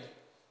afraid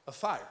of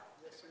fire.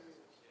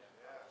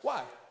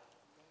 Why?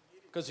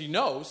 Because he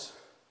knows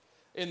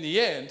in the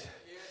end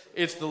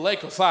it's the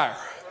lake of fire.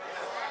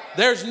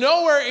 There's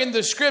nowhere in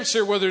the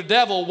scripture where the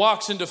devil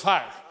walks into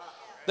fire.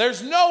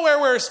 There's nowhere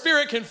where a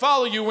spirit can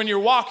follow you when you're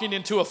walking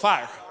into a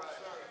fire.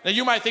 Now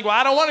you might think, well,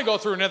 I don't want to go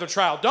through another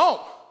trial.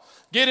 Don't.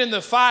 Get in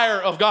the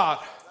fire of God.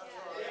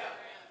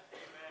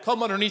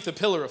 Come underneath the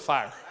pillar of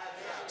fire.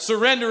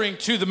 Surrendering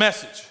to the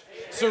message.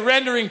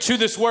 Surrendering to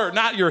this word.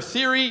 Not your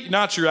theory,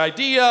 not your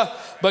idea,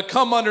 but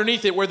come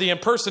underneath it where the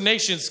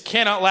impersonations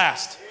cannot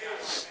last.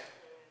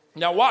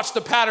 Now watch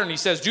the pattern. He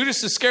says,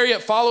 Judas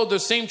Iscariot followed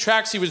those same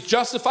tracks. He was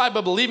justified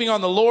by believing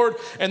on the Lord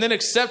and then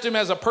accept him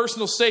as a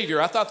personal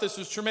savior. I thought this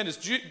was tremendous.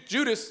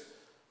 Judas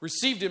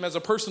received him as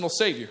a personal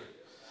savior.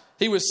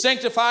 He was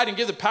sanctified and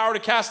given the power to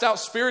cast out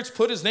spirits,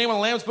 put his name on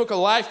the Lamb's Book of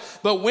Life.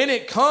 But when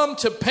it come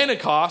to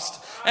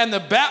Pentecost and the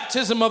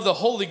baptism of the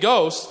Holy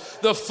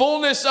Ghost, the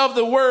fullness of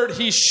the word,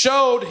 he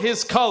showed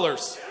his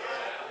colors.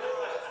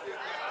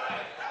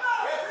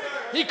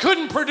 He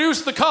couldn't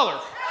produce the color.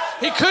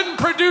 He couldn't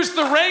produce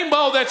the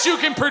rainbow that you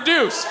can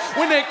produce.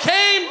 When it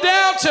came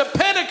down to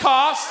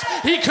Pentecost,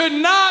 he could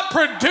not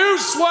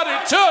produce what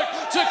it took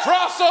to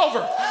cross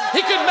over.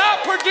 He could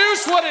not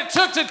produce what it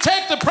took to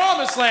take the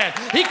promised land.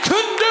 He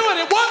couldn't do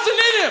it. It wasn't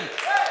in him.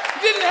 He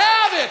didn't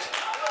have it.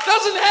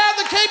 Doesn't have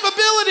the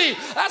capability.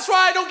 That's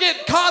why I don't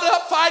get caught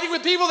up fighting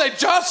with people. They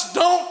just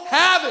don't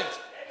have it.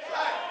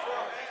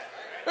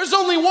 There's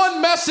only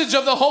one message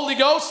of the Holy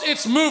Ghost.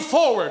 It's move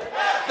forward.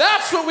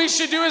 That's what we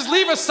should do, is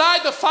leave aside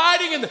the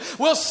fighting and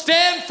we'll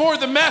stand for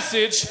the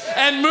message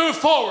and move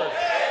forward.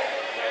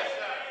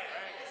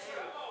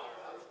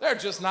 They're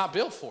just not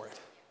built for it.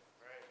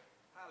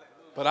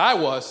 But I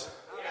was.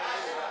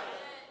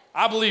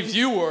 I believe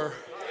you were.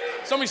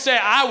 Somebody say,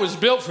 I was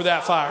built for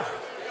that fire.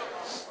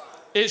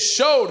 It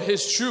showed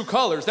his true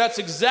colors. That's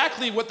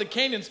exactly what the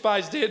Canaan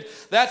spies did.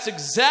 That's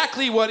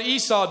exactly what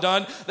Esau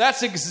done.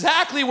 That's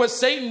exactly what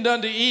Satan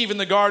done to Eve in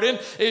the garden.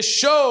 It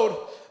showed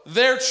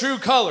their true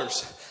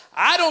colors.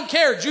 I don't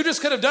care. Judas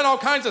could have done all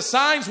kinds of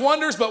signs,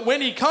 wonders, but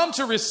when he come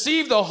to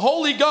receive the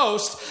Holy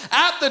Ghost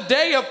at the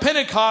day of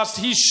Pentecost,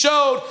 he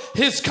showed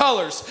his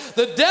colors.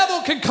 The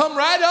devil can come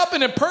right up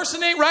and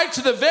impersonate right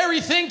to the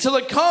very thing till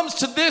it comes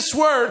to this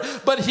word,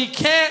 but he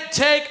can't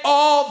take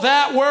all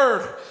that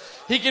word.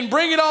 He can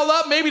bring it all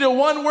up, maybe to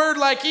one word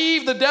like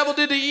Eve, the devil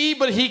did to Eve,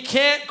 but he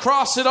can't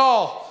cross it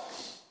all.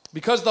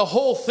 Because the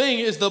whole thing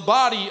is the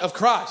body of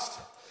Christ.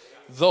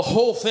 The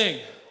whole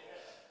thing.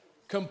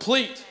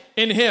 Complete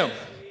in him.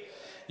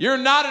 You're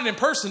not an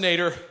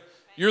impersonator,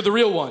 you're the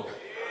real one.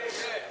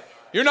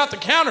 You're not the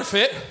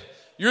counterfeit,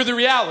 you're the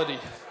reality.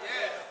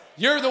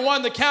 You're the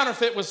one the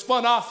counterfeit was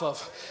spun off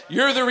of.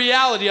 You're the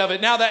reality of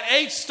it. Now that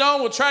 8th stone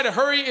we'll try to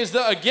hurry is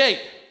the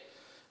agate.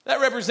 That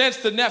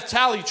represents the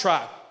Naphtali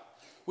tribe,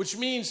 which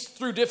means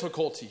through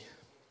difficulty.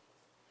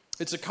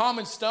 It's a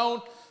common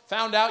stone.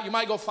 Found out, you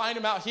might go find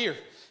them out here.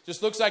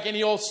 Just looks like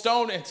any old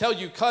stone until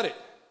you cut it.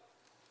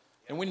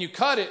 And when you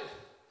cut it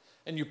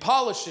and you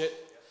polish it,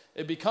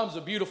 it becomes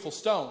a beautiful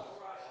stone.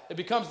 It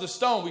becomes the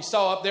stone we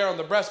saw up there on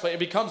the breastplate. It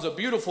becomes a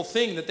beautiful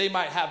thing that they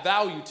might have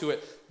value to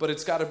it, but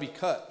it's got to be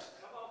cut.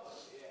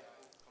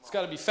 It's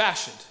got to be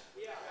fashioned.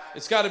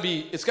 It's got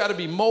to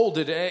be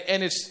molded,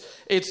 and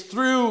it's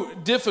through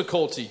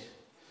difficulty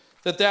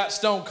that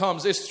stone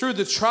comes. It's through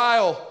the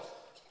trial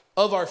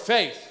of our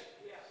faith.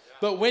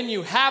 But when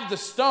you have the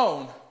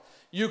stone,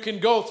 you can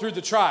go through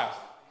the trial.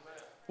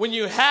 When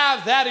you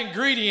have that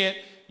ingredient,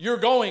 you're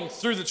going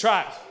through the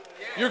trial.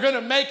 You're going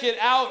to make it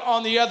out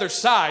on the other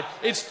side.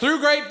 It's through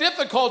great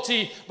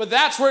difficulty, but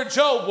that's where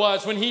Job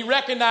was when he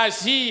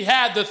recognized he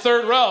had the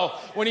third row.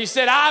 When he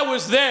said, I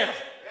was there.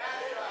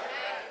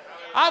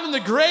 I'm in the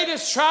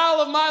greatest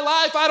trial of my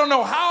life. I don't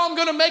know how I'm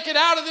going to make it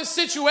out of this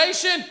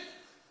situation,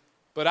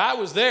 but I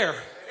was there.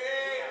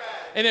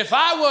 And if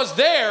I was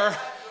there,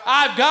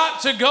 I've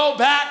got to go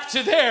back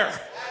to there.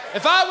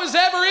 If I was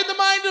ever in the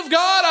mind of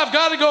God, I've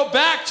got to go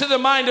back to the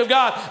mind of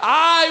God.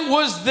 I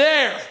was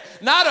there.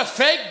 Not a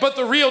fake, but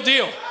the real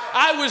deal.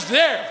 I was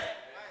there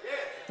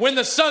when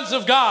the sons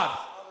of God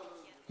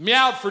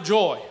meowed for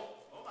joy.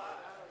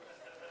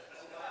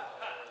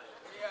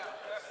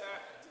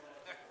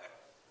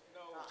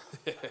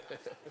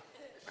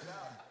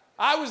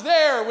 I was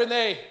there when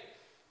they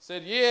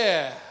said,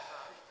 yeah.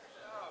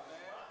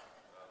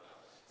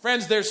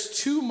 Friends, there's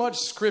too much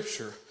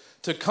scripture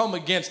to come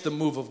against the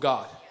move of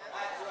God.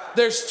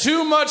 There's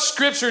too much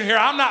scripture in here.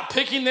 I'm not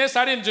picking this.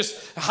 I didn't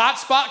just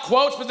hotspot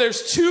quotes, but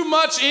there's too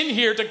much in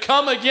here to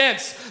come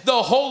against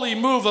the holy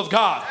move of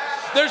God.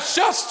 There's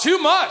just too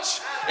much.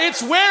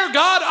 It's where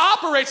God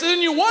operates. And then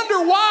you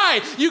wonder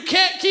why you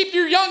can't keep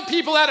your young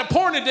people out of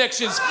porn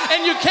addictions,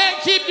 and you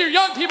can't keep your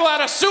young people out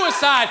of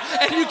suicide,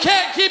 and you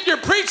can't keep your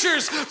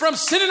preachers from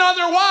sinning on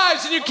their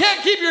wives, and you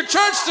can't keep your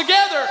church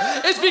together.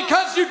 It's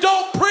because you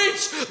don't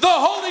preach the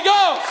Holy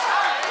Ghost.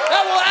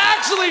 That will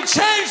actually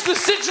change the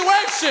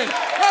situation.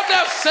 You don't have to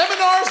have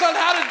seminars on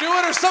how to do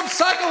it or some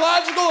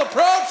psychological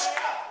approach.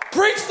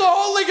 Preach the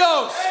Holy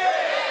Ghost.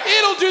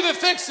 It'll do the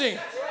fixing.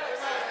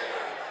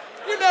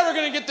 You're never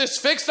going to get this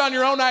fixed on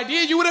your own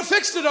idea. You would have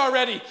fixed it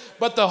already.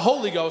 But the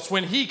Holy Ghost,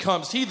 when he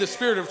comes, he, the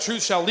Spirit of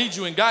truth, shall lead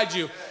you and guide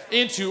you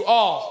into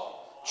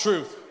all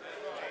truth.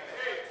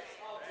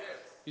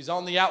 He's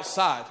on the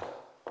outside,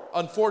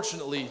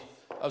 unfortunately,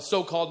 of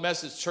so-called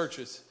message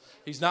churches.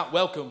 He's not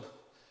welcome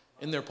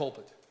in their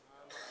pulpit.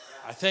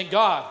 I thank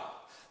God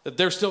that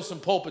there's still some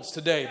pulpits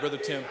today, Brother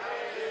Tim.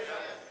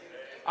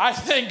 I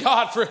thank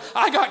God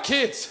I got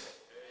kids.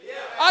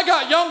 I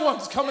got young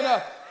ones coming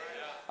up.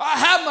 I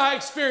have my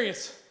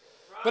experience,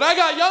 but I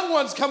got young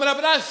ones coming up,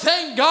 and I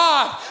thank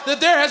God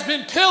that there has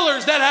been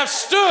pillars that have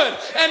stood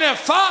and have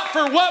fought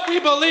for what we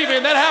believe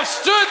in, that have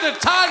stood the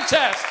time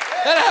test,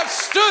 that have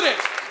stood it.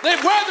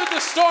 They've weathered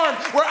the storm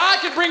where I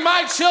could bring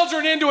my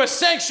children into a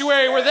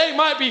sanctuary where they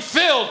might be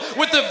filled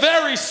with the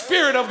very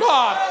Spirit of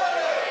God.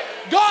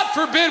 God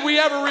forbid we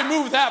ever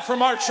remove that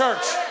from our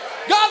church.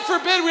 God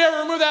forbid we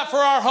ever remove that for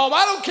our home.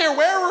 I don't care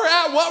where we're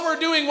at, what we're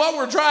doing, what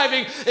we're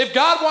driving. If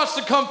God wants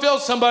to come fill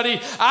somebody,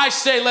 I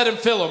say let him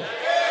fill them.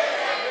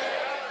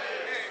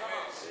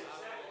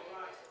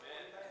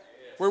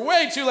 We're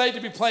way too late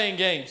to be playing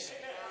games.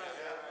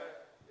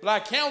 But I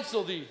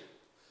counsel thee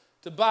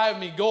to buy of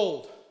me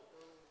gold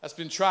that's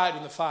been tried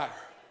in the fire.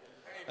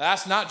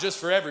 That's not just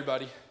for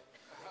everybody.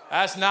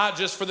 That's not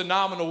just for the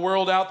nominal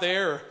world out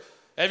there or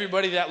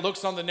everybody that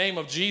looks on the name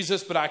of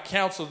Jesus, but I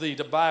counsel thee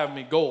to buy of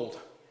me gold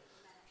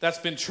that's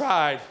been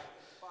tried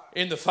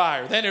in the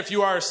fire. Then if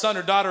you are a son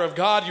or daughter of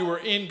God, you are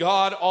in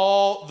God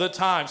all the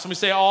time. Somebody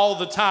say all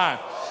the time.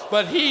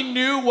 But he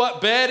knew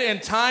what bed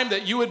and time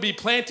that you would be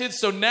planted.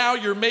 So now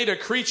you're made a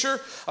creature,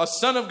 a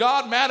son of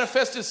God,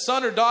 manifested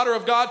son or daughter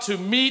of God to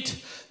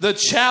meet the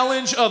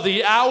challenge of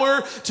the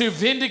hour, to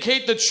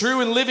vindicate the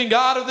true and living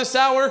God of this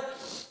hour.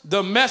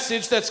 The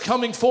message that's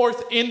coming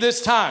forth in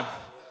this time.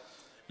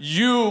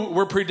 You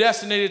were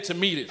predestinated to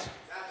meet it.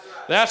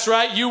 That's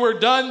right. You were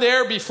done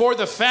there before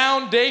the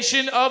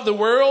foundation of the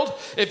world.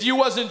 If you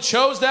wasn't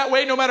chose that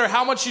way, no matter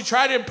how much you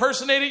try to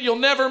impersonate it, you'll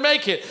never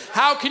make it.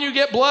 How can you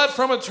get blood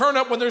from a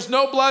turnip when there's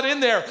no blood in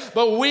there?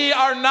 But we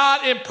are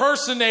not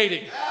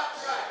impersonating.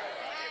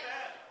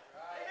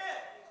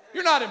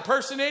 You're not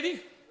impersonating.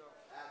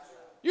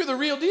 You're the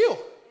real deal.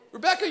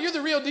 Rebecca, you're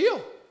the real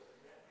deal.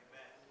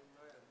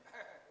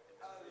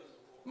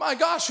 My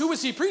gosh, who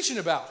was he preaching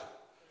about?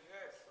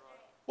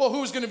 Well,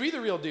 who's going to be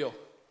the real deal?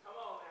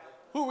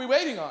 Who are we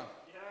waiting on?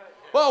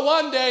 Well,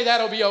 one day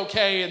that'll be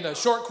okay. In the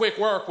short, quick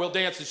work, we'll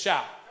dance and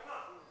shout.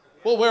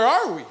 Well, where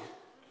are we?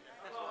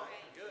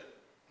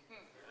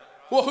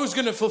 Well, who's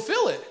going to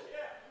fulfill it?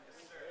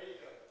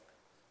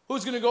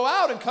 Who's going to go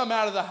out and come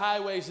out of the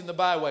highways and the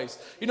byways?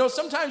 You know,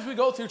 sometimes we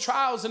go through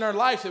trials in our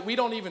life that we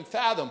don't even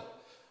fathom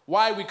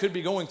why we could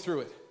be going through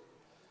it.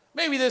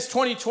 Maybe this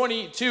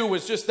 2022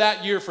 was just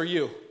that year for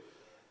you.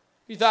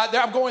 You thought,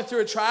 I'm going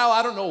through a trial.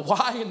 I don't know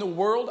why in the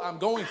world I'm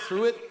going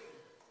through it.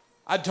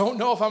 I don't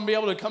know if I'm going to be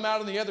able to come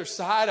out on the other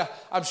side.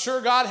 I'm sure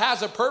God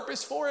has a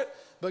purpose for it,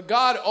 but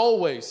God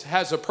always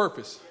has a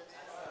purpose.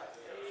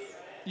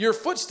 Your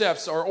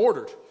footsteps are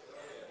ordered,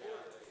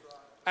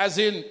 as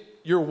in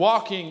you're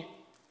walking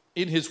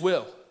in his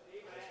will.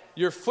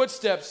 Your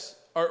footsteps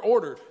are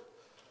ordered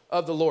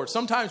of the Lord.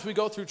 Sometimes we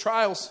go through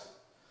trials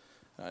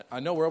I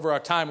know we're over our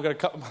time. We've got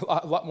to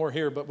cut a lot more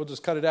here, but we'll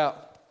just cut it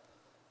out.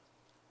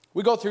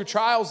 We go through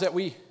trials that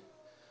we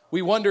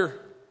wonder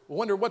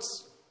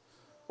what's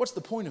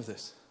the point of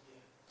this?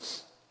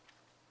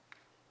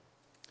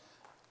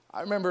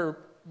 I remember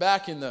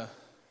back in the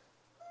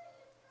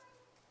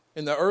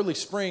early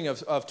spring of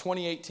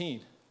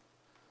 2018,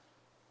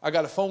 I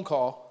got a phone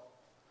call,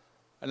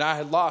 and I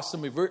had lost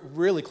somebody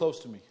really close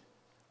to me.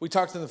 We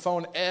talked on the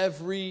phone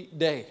every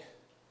day.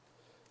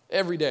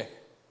 Every day.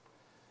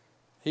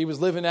 He was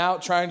living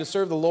out, trying to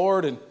serve the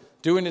Lord and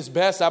doing his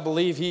best. I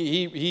believe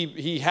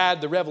he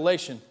had the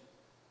revelation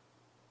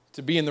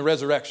to be in the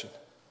resurrection.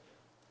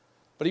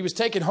 But he was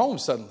taken home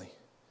suddenly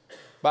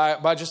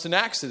by just an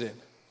accident.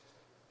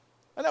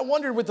 And I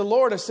wondered with the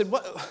Lord, I said,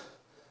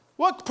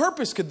 what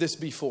purpose could this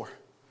be for?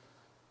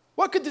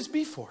 What could this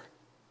be for?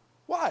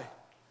 Why?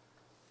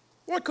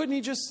 Why couldn't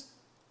he just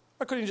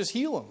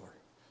heal him?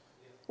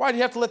 Why did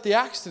he have to let the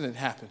accident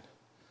happen?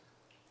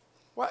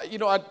 Well,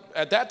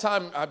 at that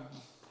time,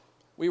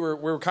 we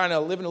were kind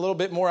of living a little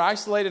bit more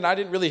isolated, and I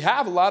didn't really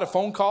have a lot of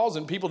phone calls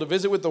and people to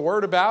visit with the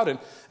Word about,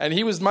 and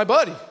he was my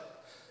buddy.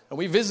 And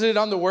we visited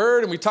on the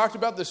Word, and we talked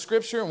about the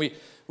Scripture, and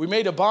we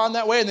made a bond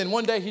that way, and then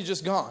one day he's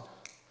just gone.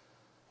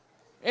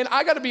 And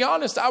I got to be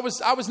honest, I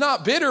was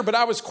not bitter, but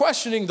I was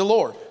questioning the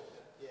Lord.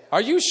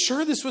 Are you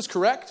sure this was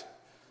correct?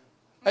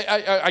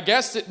 I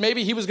guess that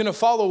maybe he was going to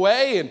fall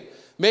away, and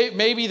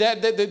maybe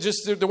that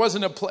just there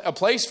wasn't a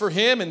place for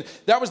him, and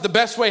that was the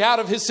best way out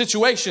of his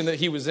situation that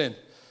he was in.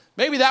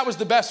 Maybe that was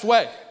the best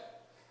way.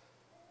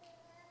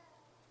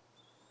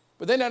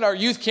 But then at our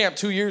youth camp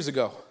 2 years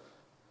ago,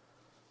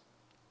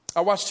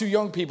 I watched 2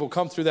 young people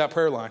come through that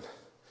prayer line,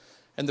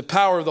 and the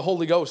power of the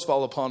Holy Ghost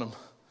fall upon them,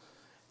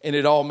 and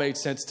it all made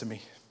sense to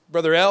me.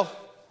 Brother L,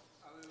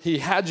 he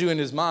had you in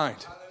his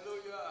mind.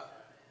 Hallelujah.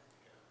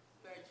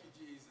 Thank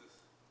you, Jesus.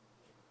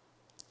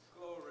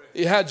 Glory.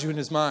 He had you in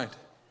his mind.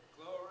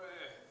 Glory.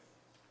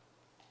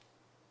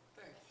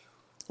 Thank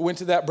you. Went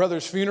to that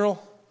brother's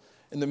funeral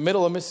in the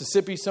middle of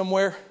Mississippi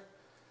somewhere.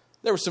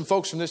 There were some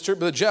folks from this church.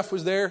 Brother Jeff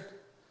was there.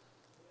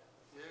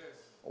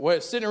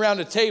 Yes. Sitting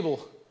around a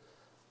table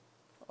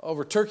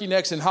over turkey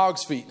necks and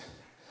hog's feet.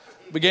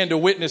 Began to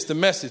witness the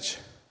message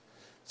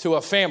to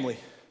a family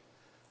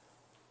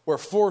where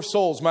 4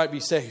 souls might be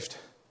saved.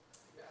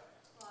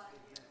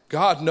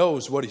 God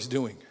knows what he's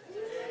doing.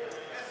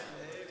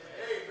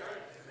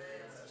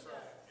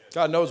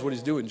 God knows what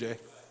he's doing, Jay.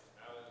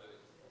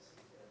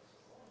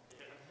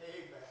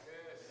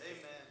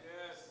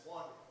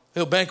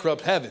 He'll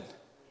bankrupt heaven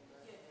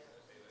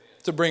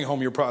to bring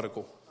home your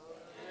prodigal.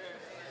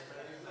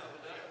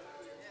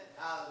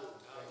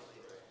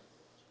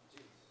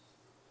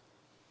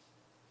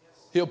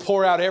 He'll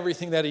pour out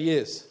everything that he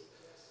is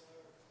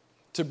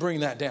to bring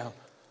that down.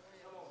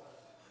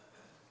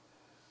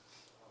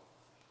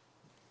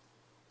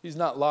 He's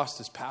not lost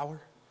his power.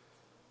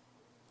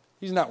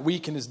 He's not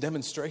weak in his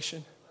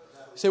demonstration.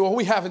 You say, well,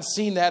 we haven't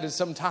seen that in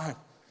some time.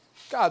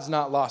 God's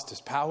not lost his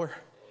power.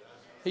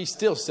 He's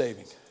still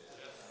saving.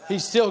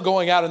 He's still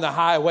going out in the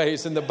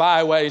highways and the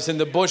byways and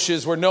the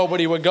bushes where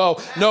nobody would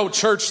go. No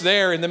church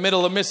there in the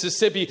middle of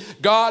Mississippi.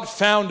 God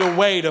found a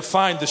way to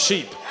find the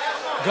sheep.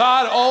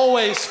 God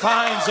always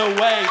finds a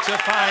way to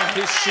find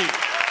his sheep.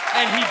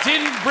 And he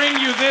didn't bring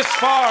you this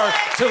far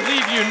to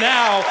leave you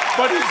now,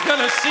 but he's going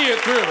to see it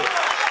through.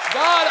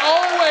 God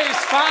always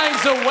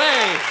finds a way.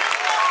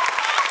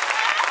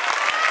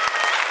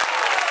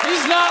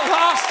 He's not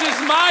lost his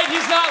might.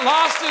 He's not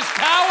lost his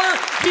power.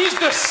 He's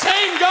the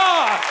same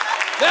God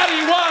that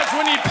he was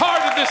when he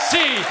parted the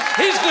sea.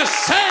 He's the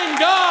same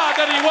God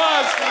that he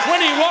was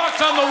when he walked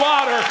on the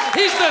water.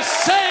 He's the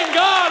same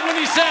God when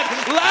he said,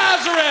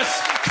 Lazarus,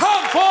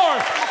 come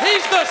forth.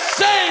 He's the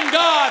same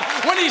God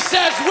when he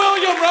says,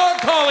 William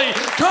Roncalli,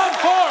 come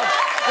forth.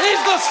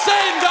 He's the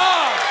same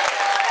God.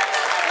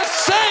 The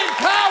same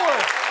power,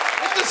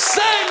 with the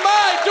same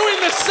mind, doing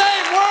the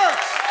same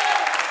works.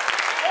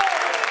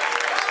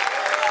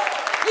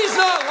 He's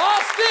not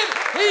lost it.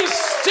 He's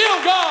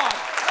still God.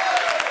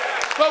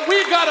 But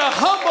we've got to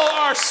humble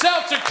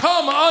ourselves to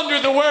come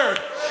under the word.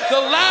 The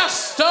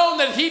last stone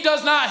that he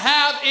does not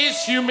have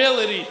is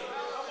humility.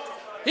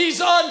 He's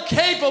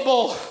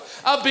incapable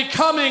of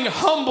becoming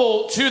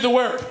humble to the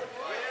word.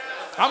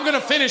 I'm going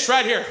to finish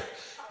right here.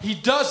 He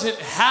doesn't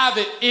have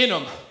it in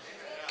him.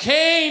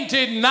 Cain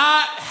did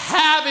not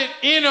have it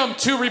in him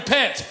to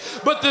repent.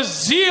 But the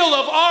zeal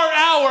of our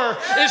hour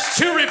is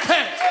to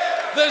repent.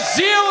 The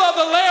zeal of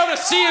the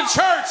Laodicean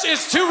church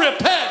is to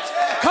repent.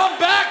 Come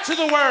back to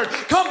the word.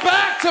 Come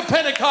back to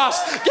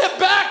Pentecost. Get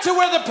back to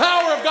where the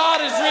power of God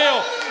is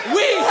real.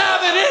 We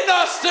have it in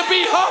us to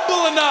be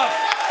humble enough.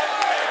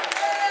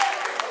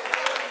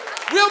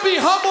 We'll be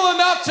humble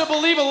enough to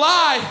believe a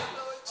lie.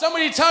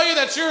 Somebody tell you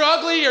that you're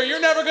ugly or you're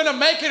never going to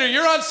make it or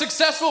you're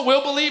unsuccessful.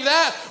 We'll believe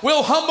that.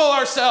 We'll humble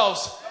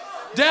ourselves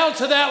down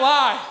to that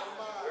lie.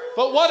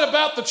 But what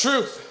about the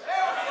truth?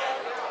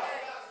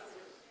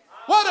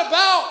 What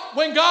about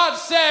when God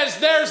says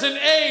there's an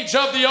age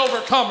of the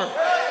overcomer?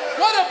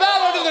 What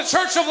about under the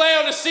church of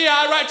Laodicea,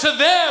 I write to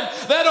them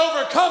that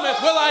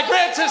overcometh, will I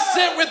grant to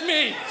sit with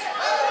me?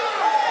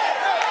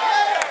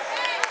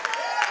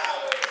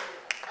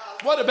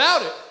 What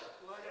about it?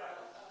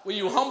 Will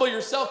you humble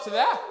yourself to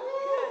that?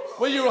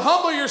 Will you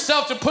humble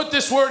yourself to put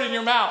this word in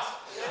your mouth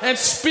and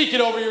speak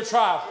it over your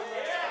trial?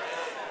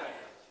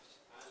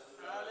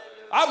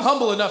 I'm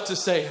humble enough to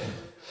say,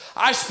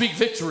 I speak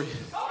victory.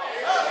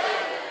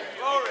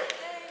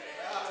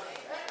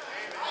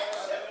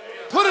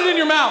 Put it in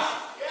your mouth.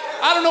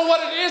 I don't know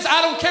what it is.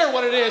 I don't care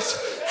what it is.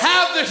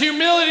 Have the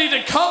humility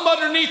to come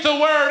underneath the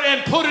word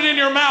and put it in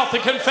your mouth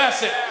and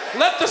confess it.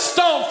 Let the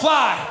stone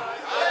fly.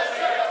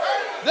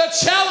 The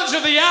challenge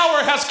of the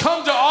hour has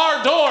come to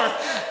our door.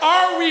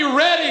 Are we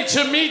ready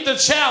to meet the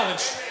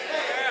challenge?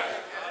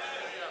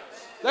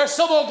 There's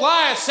some old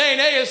Goliath saying,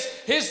 hey,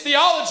 his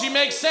theology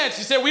makes sense.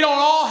 He said, we don't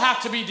all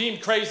have to be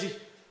deemed crazy.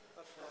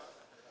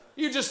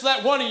 You just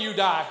let one of you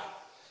die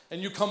and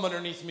you come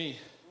underneath me.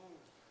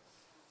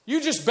 You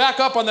just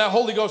back up on that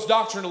Holy Ghost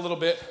doctrine a little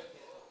bit,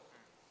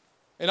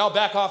 and I'll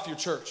back off your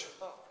church.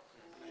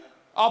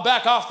 I'll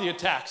back off the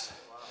attacks.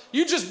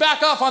 You just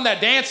back off on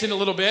that dancing a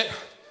little bit,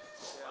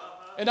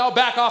 and I'll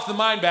back off the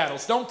mind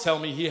battles. Don't tell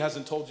me he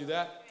hasn't told you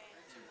that.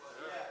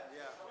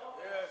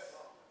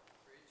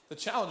 The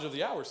challenge of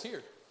the hour is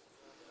here.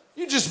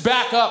 You just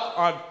back up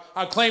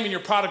on claiming your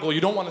prodigal.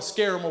 You don't want to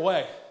scare him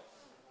away.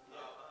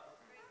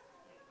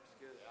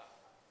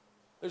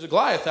 There's a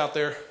Goliath out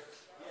there.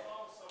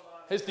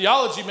 His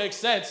theology makes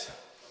sense.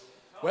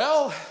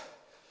 Well,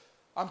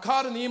 I'm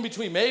caught in the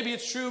in-between. Maybe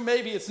it's true,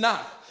 maybe it's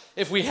not.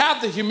 If we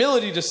have the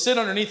humility to sit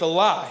underneath a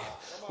lie,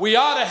 we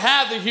ought to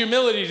have the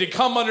humility to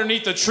come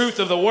underneath the truth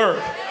of the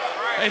word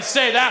and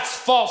say that's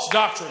false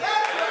doctrine.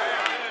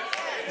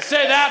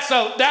 Say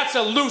that's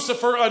a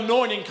Lucifer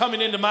anointing coming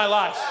into my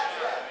life.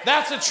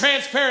 That's a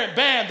transparent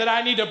band that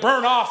I need to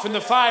burn off in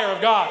the fire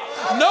of God.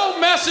 No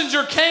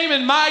messenger came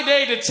in my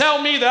day to tell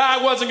me that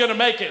I wasn't going to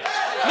make it.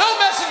 No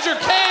messenger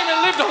came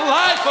and lived a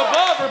life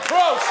above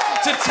reproach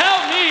to tell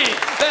me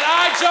that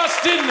I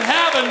just didn't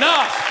have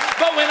enough.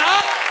 But when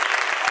I'm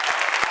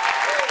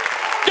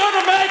going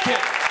to make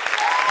it,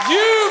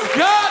 you've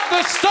got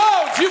the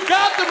stones, you've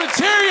got the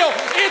material.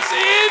 It's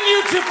in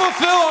you to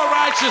fulfill our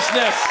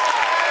righteousness.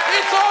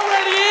 It's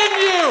already in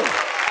you.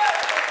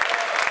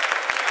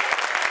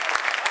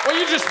 Well,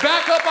 you just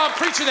back up on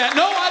preaching that.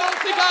 No, I don't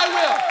think I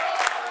will.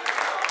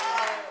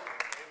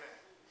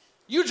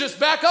 You just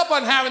back up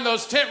on having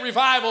those tent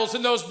revivals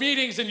and those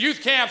meetings and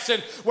youth camps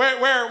and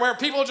where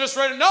people just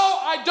ready. No,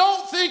 I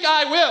don't think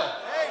I will.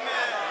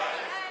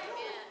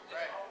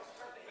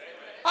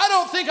 I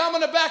don't think I'm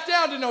going to back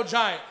down to no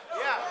giant.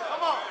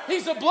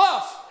 He's a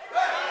bluff.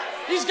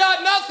 He's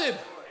got nothing.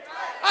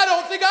 I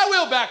don't think I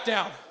will back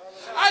down.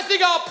 I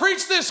think I'll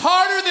preach this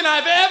harder than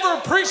I've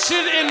ever preached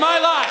it in my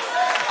life.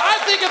 I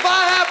think if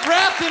I have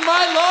breath in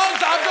my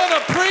lungs, I'm going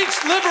to preach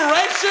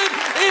liberation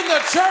in the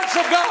church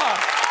of God.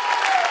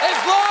 As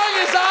long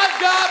as I've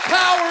got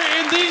power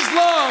in these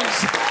lungs,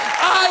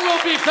 I will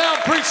be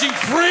found preaching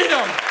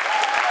freedom.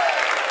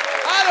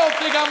 I don't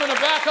think I'm going to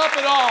back up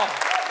at all.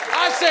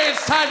 I say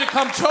it's time to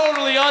come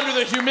totally under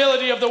the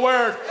humility of the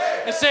word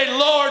and say,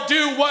 Lord,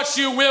 do what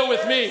you will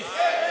with me.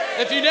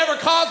 If you never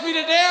caused me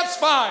to dance,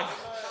 fine.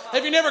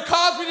 If you never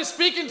caused me to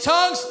speak in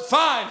tongues,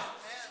 fine.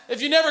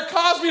 If you never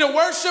caused me to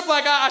worship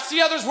like I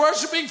see others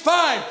worshiping,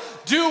 fine.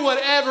 Do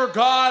whatever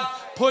God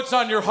puts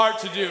on your heart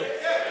to do.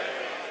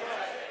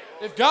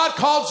 If God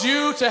called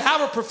you to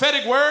have a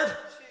prophetic word,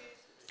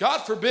 God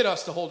forbid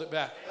us to hold it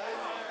back.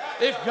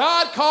 If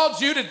God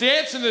called you to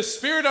dance in the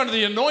Spirit under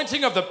the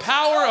anointing of the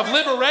power of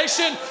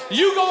liberation,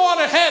 you go on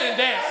ahead and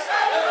dance.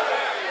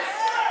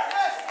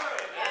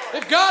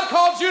 If God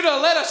called you to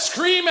let a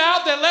scream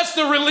out that lets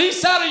the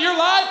release out of your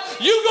life,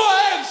 you go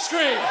ahead and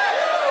scream.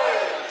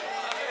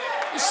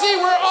 You see,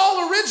 we're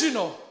all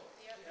original.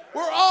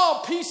 We're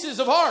all pieces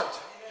of art.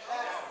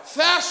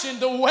 Fashioned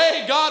the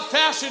way God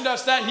fashioned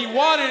us that He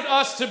wanted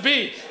us to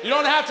be. You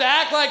don't have to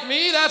act like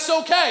me. That's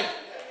okay.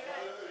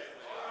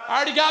 I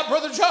already got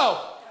Brother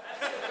Joe.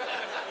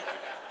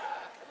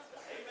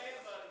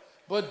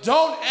 But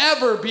don't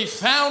ever be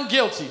found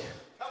guilty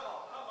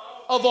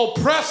of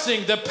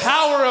oppressing the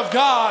power of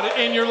God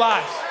in your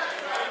life.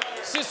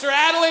 Sister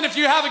Adeline, if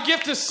you have a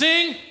gift to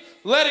sing,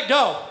 let it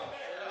go.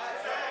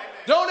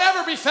 Don't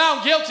ever be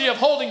found guilty of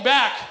holding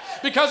back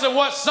because of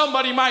what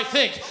somebody might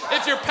think.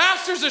 If your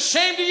pastor's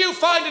ashamed of you,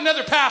 find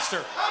another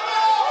pastor.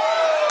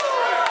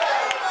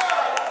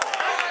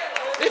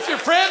 If your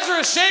friends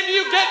are ashamed of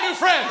you, get new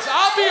friends.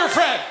 I'll be your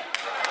friend.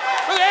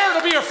 Brother Aaron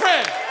will be your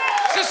friend.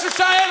 Sister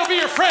Cheyenne will be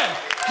your friend.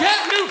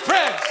 Get new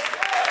friends.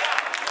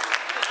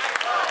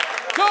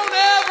 Don't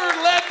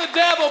ever let the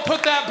devil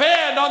put that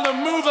band on the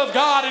move of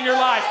God in your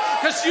life,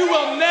 because you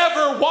will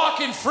never walk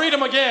in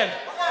freedom again.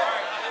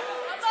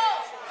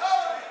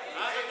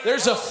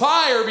 There's a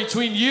fire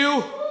between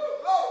you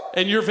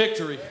and your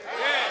victory.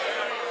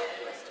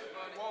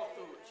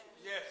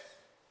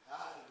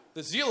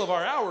 The zeal of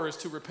our hour is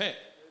to repent.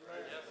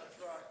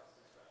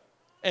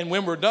 And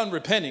when we're done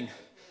repenting,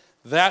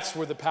 that's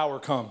where the power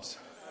comes.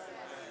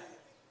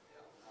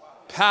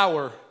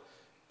 Power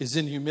is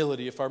in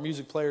humility. If our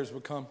music players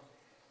would come.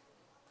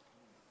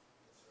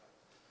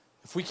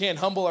 If we can't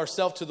humble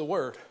ourselves to the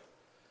word,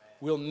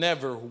 we'll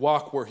never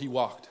walk where he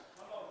walked.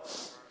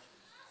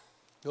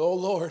 Oh,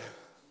 Lord,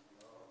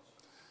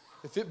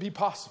 if it be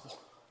possible,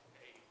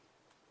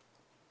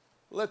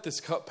 let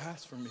this cup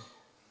pass from me.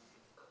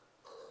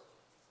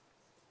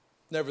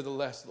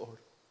 Nevertheless, Lord,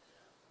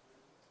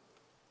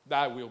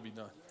 thy will be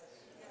done.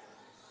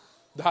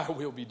 Thy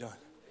will be done.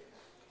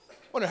 I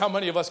wonder how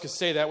many of us could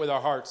say that with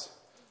our hearts.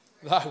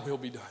 Thy will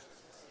be done.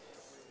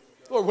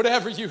 Lord,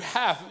 whatever you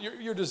have,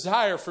 your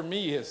desire for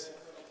me is.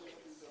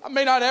 I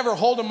may not ever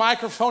hold a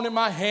microphone in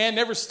my hand,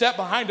 never step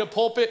behind a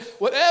pulpit.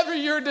 Whatever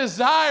your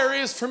desire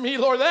is for me,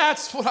 Lord,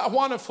 that's what I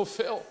want to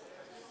fulfill.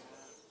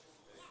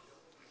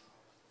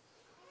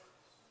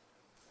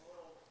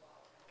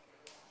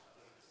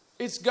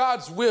 It's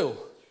God's will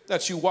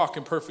that you walk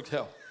in perfect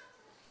health.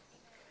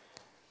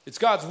 It's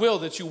God's will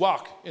that you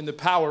walk in the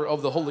power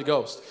of the Holy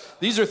Ghost.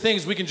 These are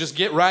things we can just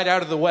get right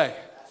out of the way.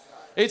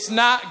 It's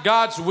not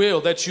God's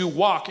will that you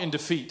walk in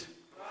defeat.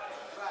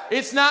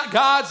 It's not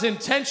God's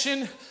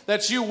intention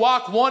that you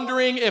walk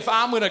wondering if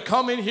I'm going to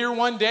come in here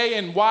one day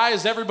and why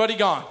is everybody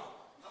gone?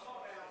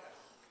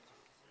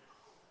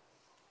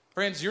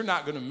 Friends, you're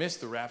not going to miss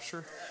the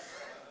rapture.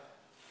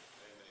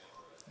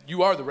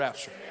 You are the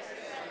rapture.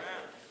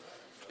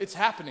 It's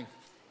happening.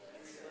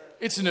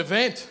 It's an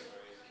event.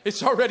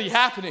 It's already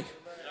happening.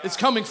 It's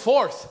coming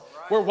forth.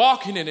 We're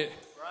walking in it.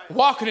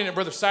 Walking in it,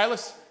 Brother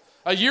Silas.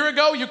 A year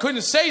ago, you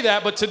couldn't say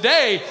that, but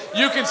today,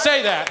 you can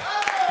say that.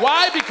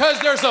 Why? Because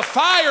there's a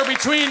fire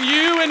between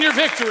you and your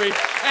victory.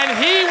 And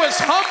he was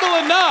humble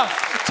enough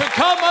to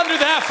come under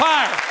that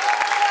fire.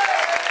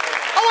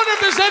 I wonder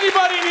if there's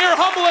anybody in here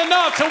humble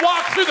enough to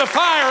walk through the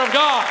fire of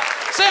God.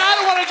 Say, I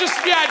don't want to just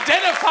be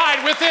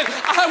identified with it.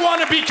 I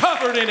want to be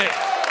covered in it.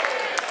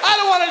 I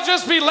don't want to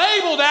just be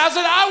labeled as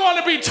it. I want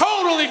to be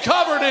totally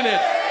covered in it.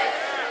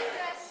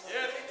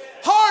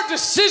 Hard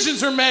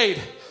decisions are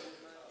made,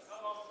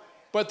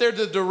 but they're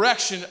the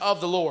direction of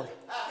the Lord.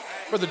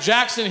 Brother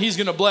Jackson, he's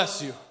going to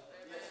bless you.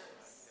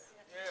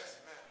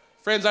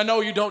 Friends, I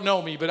know you don't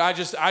know me, but I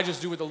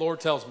just do what the Lord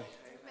tells me.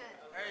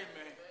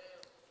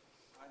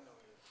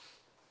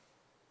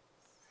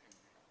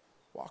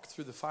 Walk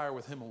through the fire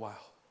with him a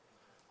while.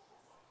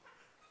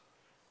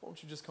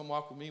 Won't you just come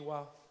walk with me a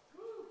while?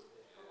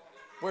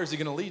 Where's he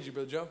going to lead you,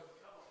 Brother Joe?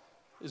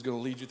 He's going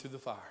to lead you through the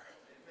fire.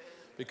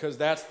 Because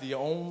that's the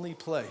only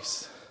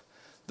place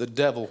the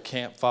devil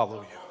can't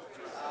follow you.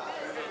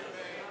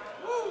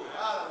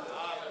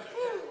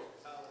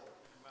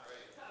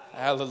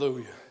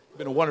 Hallelujah.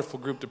 Been a wonderful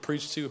group to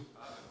preach to.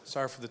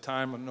 Sorry for the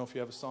time. I don't know if you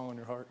have a song on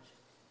your heart.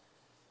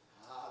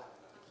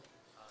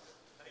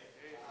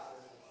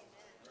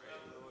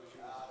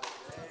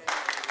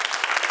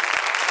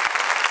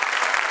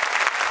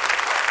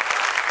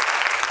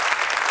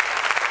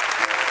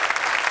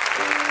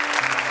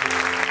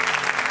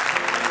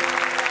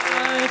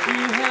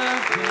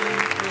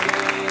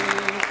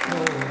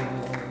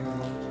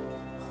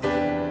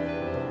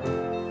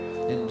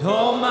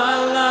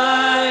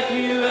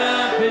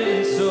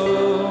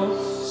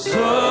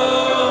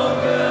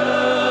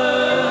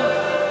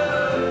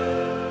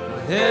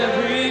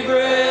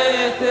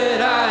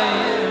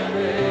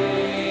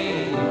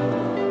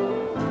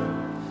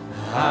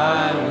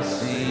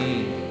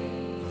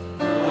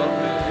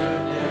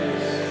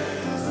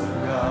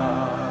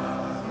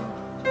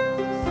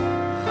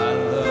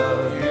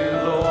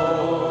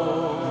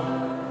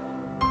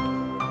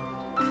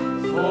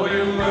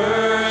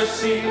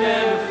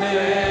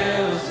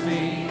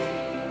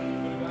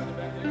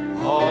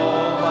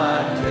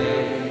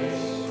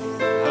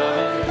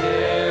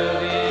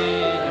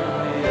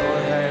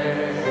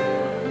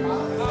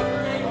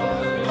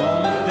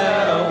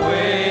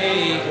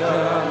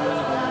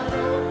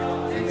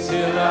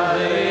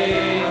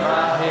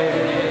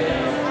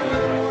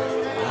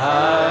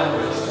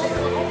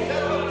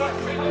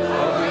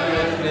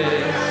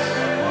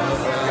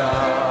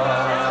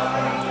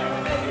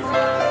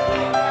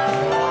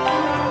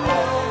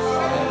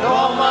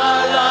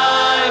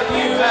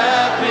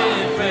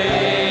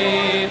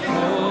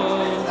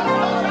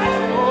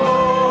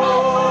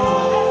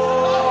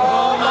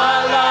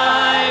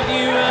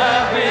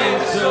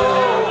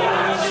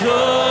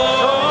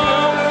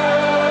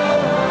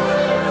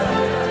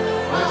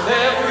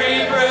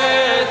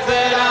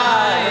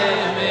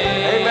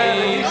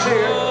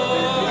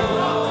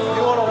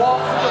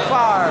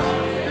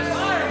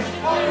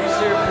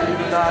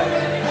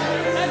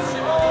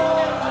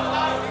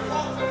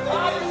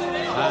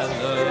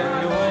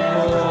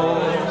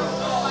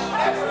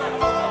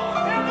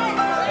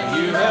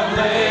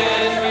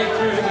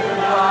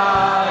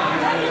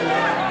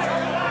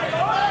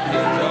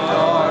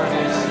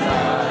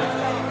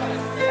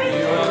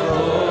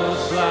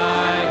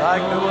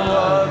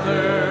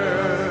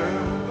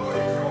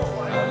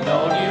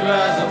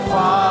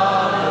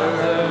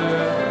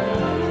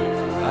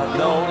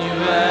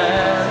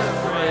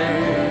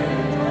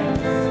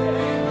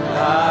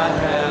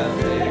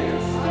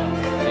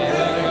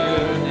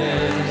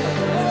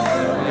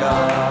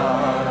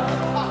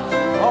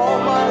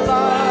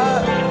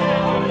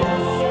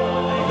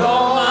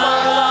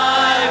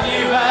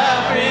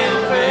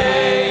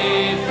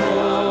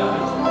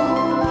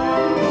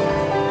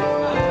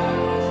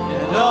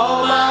 And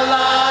all my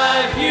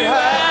life you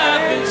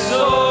have been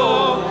so,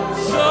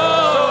 so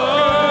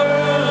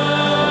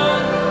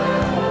good.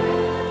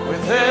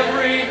 With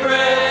every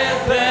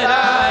breath that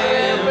I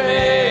am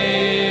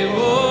able,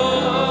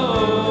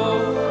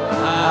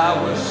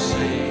 I will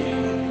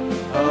sing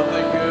of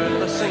the good.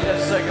 Let's sing that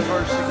second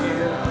verse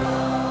again.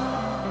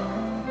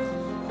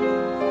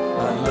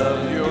 I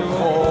love your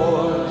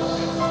voice.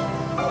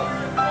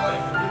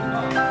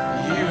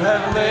 You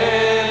have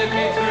led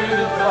me through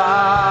the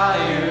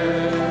fire,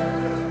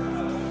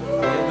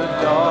 in the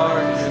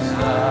darkest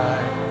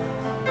night.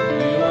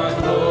 You are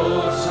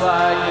close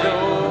like no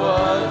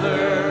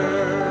other.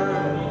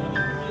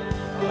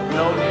 I've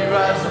known you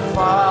as a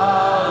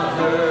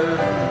father.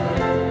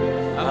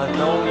 I've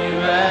known you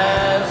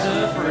as a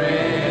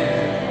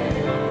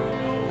friend.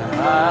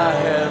 I